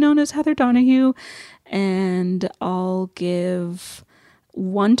formerly known as Heather Donahue, and I'll give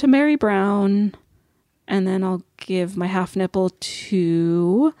 1 to Mary Brown, and then I'll give my half nipple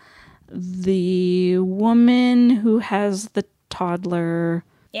to the woman who has the toddler.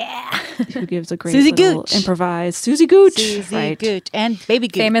 Yeah. Who gives a great Susie little Gooch. improvised. Susie Gooch. Susie Gooch. And Baby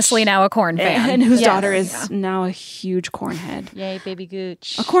Gooch. Famously now a corn fan. And whose daughter is now a huge corn head. Yay, Baby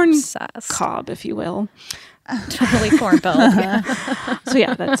Gooch. A corn Obsessed. cob, if you will. Totally corn filled. So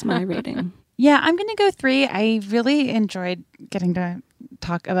yeah, that's my rating. Yeah, I'm going to go 3. I really enjoyed getting to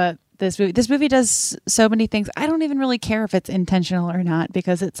talk about this movie. This movie does so many things. I don't even really care if it's intentional or not,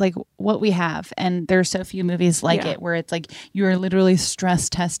 because it's like what we have. And there's so few movies like it where it's like you are literally stress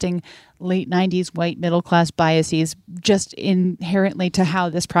testing late 90s white middle class biases just inherently to how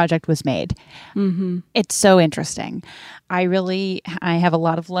this project was made. Mm-hmm. It's so interesting. I have a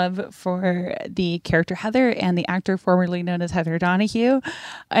lot of love for the character Heather and the actor formerly known as Heather Donahue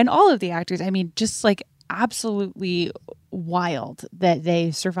and all of the actors. I mean, just like absolutely wild that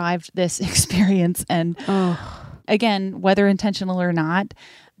they survived this experience. And again, whether intentional or not,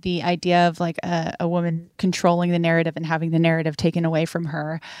 the idea of like a woman controlling the narrative and having the narrative taken away from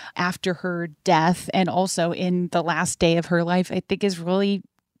her after her death and also in the last day of her life, I think is really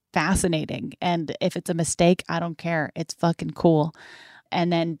fascinating. And if it's a mistake, I don't care. It's fucking cool.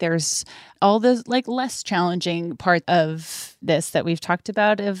 And then there's all the like less challenging part of this that we've talked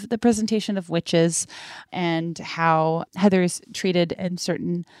about, of the presentation of witches and how Heather's treated in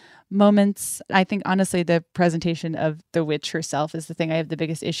certain moments. I think honestly the presentation of the witch herself is the thing I have the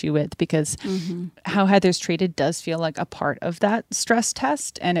biggest issue with, because how Heather's treated does feel like a part of that stress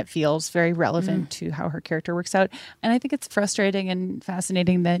test, and it feels very relevant to how her character works out. And I think it's frustrating and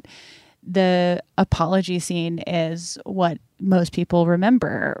fascinating that the apology scene is what most people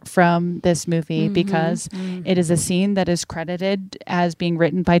remember from this movie, because it is a scene that is credited as being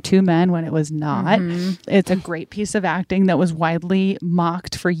written by 2 men when it was not. It's a great piece of acting that was widely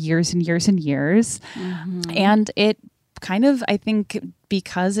mocked for years and years and years. And it kind of, I think,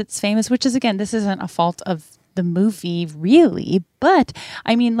 because it's famous, which is, again, this isn't a fault of the movie really, but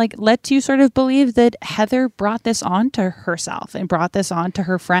I mean, like, lets you sort of believe that Heather brought this on to herself and brought this on to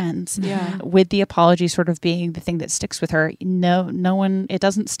her friends, with the apology sort of being the thing that sticks with her. No one, it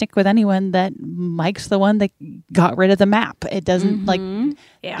doesn't stick with anyone that Mike's the one that got rid of the map. It doesn't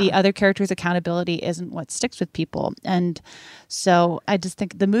the other character's accountability isn't what sticks with people. And so I just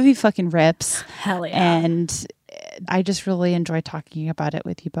think the movie fucking rips. Hell yeah. And I just really enjoy talking about it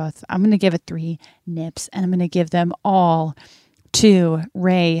with you both. I'm going to give it 3 nips, and I'm going to give them all to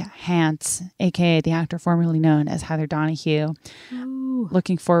Ray Hance, aka the actor formerly known as Heather Donahue. Ooh.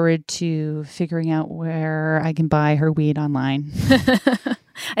 Looking forward to figuring out where I can buy her weed online.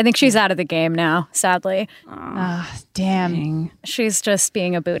 I think she's out of the game now, sadly. Damn. She's just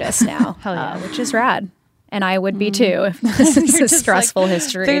being a Buddhist now, Hell yeah. Which is rad. And I would be too if this is a stressful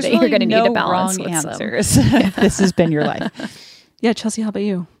history that really you're going to need to balance wrong with answers. If this has been your life. Yeah, Chelsey, how about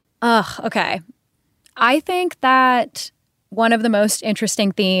you? Okay. I think that one of the most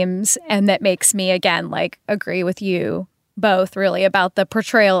interesting themes, and that makes me, again, like, agree with you both really about the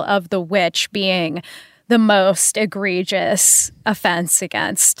portrayal of the witch being the most egregious offense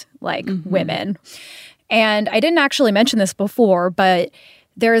against, like, women. And I didn't actually mention this before, but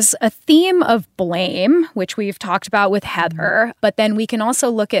there's a theme of blame, which we've talked about with Heather, but then we can also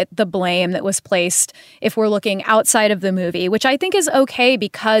look at the blame that was placed if we're looking outside of the movie, which I think is okay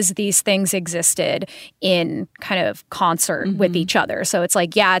because these things existed in kind of concert with each other. So it's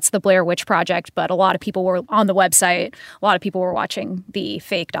like, yeah, it's the Blair Witch Project, but a lot of people were on the website. A lot of people were watching the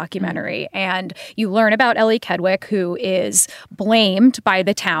fake documentary. And you learn about Ellie Kedwick, who is blamed by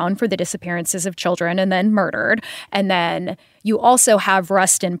the town for the disappearances of children and then murdered. And then you also have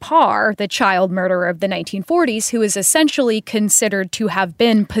Rustin Parr, the child murderer of the 1940s, who is essentially considered to have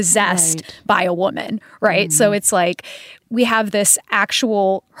been possessed by a woman, right? So it's like we have this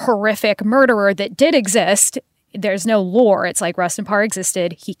actual horrific murderer that did exist. There's no lore. It's like Rustin Parr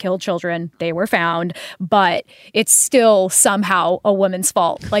existed. He killed children. They were found. But it's still somehow a woman's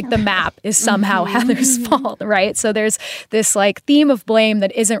fault. Like the map is somehow Heather's fault, right? So there's this like theme of blame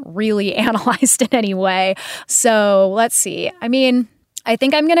that isn't really analyzed in any way. So let's see. I mean, I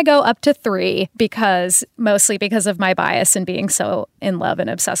think I'm going to go up to 3 mostly because of my bias and being so in love and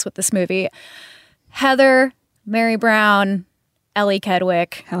obsessed with this movie. Heather, Mary Brown, Ellie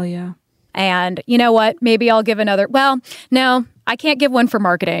Kedwick. Hell yeah. And you know what? Maybe I'll give another. Well, no, I can't give one for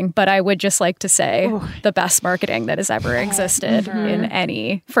marketing, but I would just like to say the best marketing that has ever existed in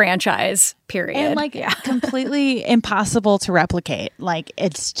any franchise, period. And like completely impossible to replicate. Like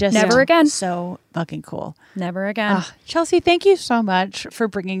it's just never again. So fucking cool. Never again. Chelsey, thank you so much for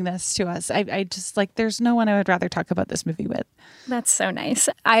bringing this to us. I just like, there's no one I would rather talk about this movie with. That's so nice.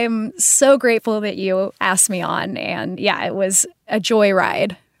 I'm so grateful that you asked me on. And yeah, it was a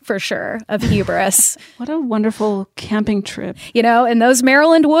joyride for sure, of hubris. What a wonderful camping trip. You know, in those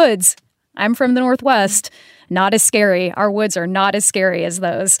Maryland woods, I'm from the Northwest, not as scary. Our woods are not as scary as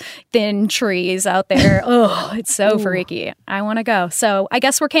those thin trees out there. Oh, it's so freaky. I want to go. So I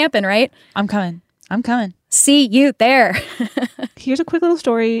guess we're camping, right? I'm coming. See you there. Here's a quick little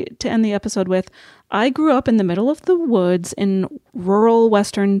story to end the episode with. I grew up in the middle of the woods in rural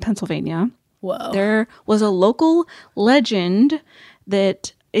Western Pennsylvania. Whoa. There was a local legend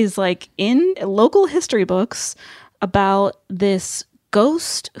that is like in local history books about this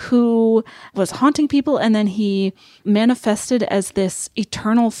ghost who was haunting people, and then he manifested as this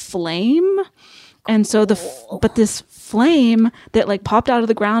eternal flame. And so but this flame that like popped out of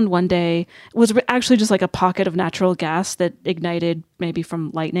the ground one day was actually just like a pocket of natural gas that ignited maybe from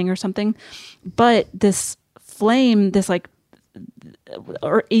lightning or something. But this flame, this like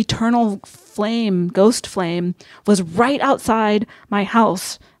or eternal flame, ghost flame, was right outside my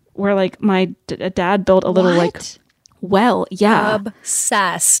house where like my dad built a little like well, yeah.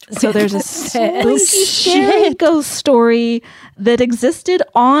 Obsessed. So there's a scary ghost story that existed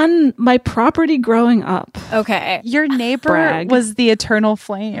on my property growing up. Okay. Your neighbor was the eternal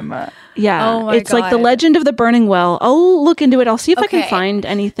flame. Yeah. Oh my it's like the legend of the burning well. I'll look into it. I'll see if I can find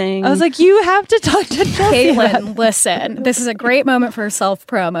anything. I was like, you have to talk to Chelsey. Caitlin, listen. This is a great moment for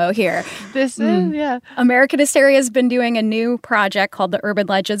self-promo here. This is, yeah. American Hysteria has been doing a new project called the Urban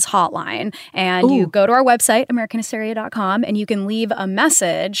Legends Hotline. And you go to our website, AmericanHysteria.com, and you can leave a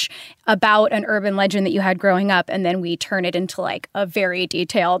message about an urban legend that you had growing up. And then we turn it into like a very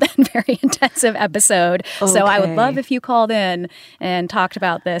detailed and very intensive episode. Okay. So I would love if you called in and talked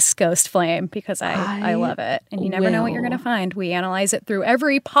about this ghost flame, because I love it. And you never know what you're going to find. We analyze it through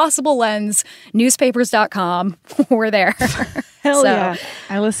every possible lens. Newspapers.com. We're there. Hell yeah.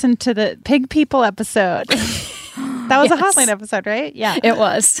 I listened to the Pig People episode. That was a hotline episode, right? Yeah. It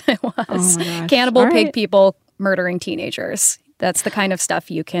was. It was. Oh my gosh. Cannibal pig people murdering teenagers. That's the kind of stuff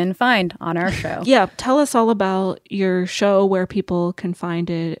you can find on our show. Yeah. Tell us all about your show, where people can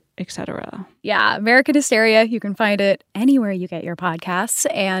find it, etc. Yeah. American Hysteria. You can find it anywhere you get your podcasts.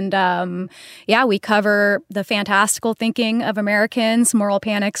 And we cover the fantastical thinking of Americans, moral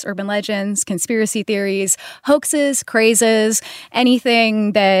panics, urban legends, conspiracy theories, hoaxes, crazes,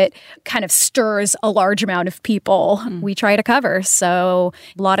 anything that kind of stirs a large amount of people, we try to cover. So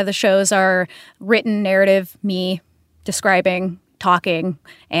a lot of the shows are written narrative, me describing, talking,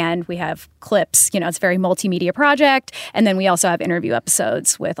 and we have clips. You know, it's a very multimedia project. And then we also have interview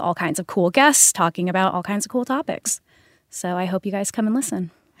episodes with all kinds of cool guests talking about all kinds of cool topics. So I hope you guys come and listen.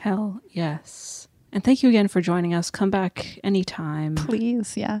 Hell yes. And thank you again for joining us. Come back anytime.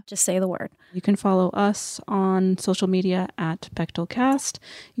 Please, yeah. Just say the word. You can follow us on social media at BechtelCast.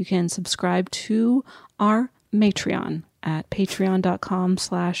 You can subscribe to our Matreon at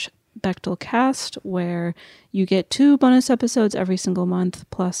patreon.com/BechtelCast, where you get 2 bonus episodes every single month,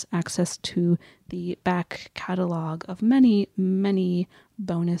 plus access to the back catalog of many, many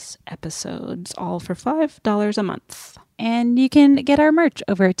bonus episodes, all for $5 a month. And you can get our merch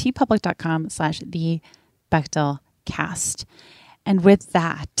over at tpublic.com/TheBechtelCast. And with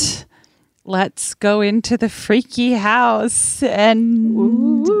that, let's go into the freaky house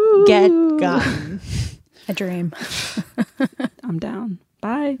and get gone. A dream. I'm down.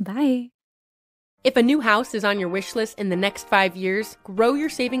 Bye. Bye. If a new house is on your wish list in the next 5 years, grow your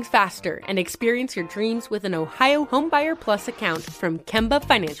savings faster and experience your dreams with an Ohio Homebuyer Plus account from Kemba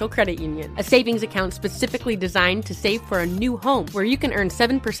Financial Credit Union. A savings account specifically designed to save for a new home, where you can earn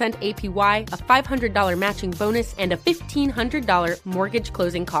 7% APY, a $500 matching bonus, and a $1,500 mortgage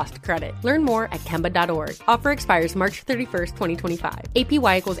closing cost credit. Learn more at Kemba.org. Offer expires March 31st, 2025.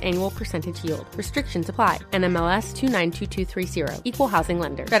 APY equals annual percentage yield. Restrictions apply. NMLS 292230. Equal housing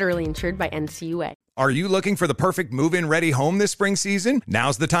lender. Federally insured by NCUA. Are you looking for the perfect move-in ready home this spring season?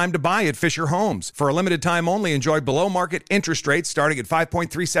 Now's the time to buy at Fisher Homes. For a limited time only, enjoy below-market interest rates starting at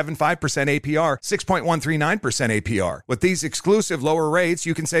 5.375% APR, 6.139% APR. With these exclusive lower rates,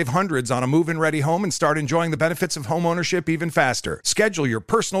 you can save hundreds on a move-in ready home and start enjoying the benefits of home ownership even faster. Schedule your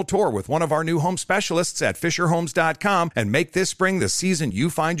personal tour with one of our new home specialists at FisherHomes.com and make this spring the season you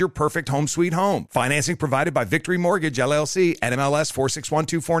find your perfect home sweet home. Financing provided by Victory Mortgage, LLC, NMLS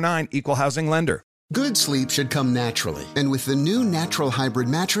 461249, Equal Housing Lender. Good sleep should come naturally, and with the new Natural Hybrid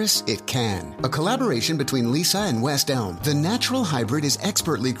mattress, it can. A collaboration between Lisa and West Elm, the Natural Hybrid is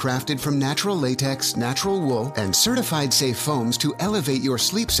expertly crafted from natural latex, natural wool, and certified safe foams to elevate your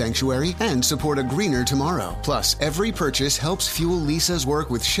sleep sanctuary and support a greener tomorrow. Plus, every purchase helps fuel Lisa's work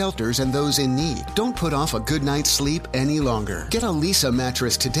with shelters and those in need. Don't put off a good night's sleep any longer. Get a Lisa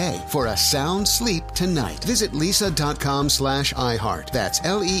mattress today for a sound sleep tonight. Visit lisa.com/iHeart. That's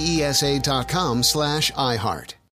LEESA.com/iHeart.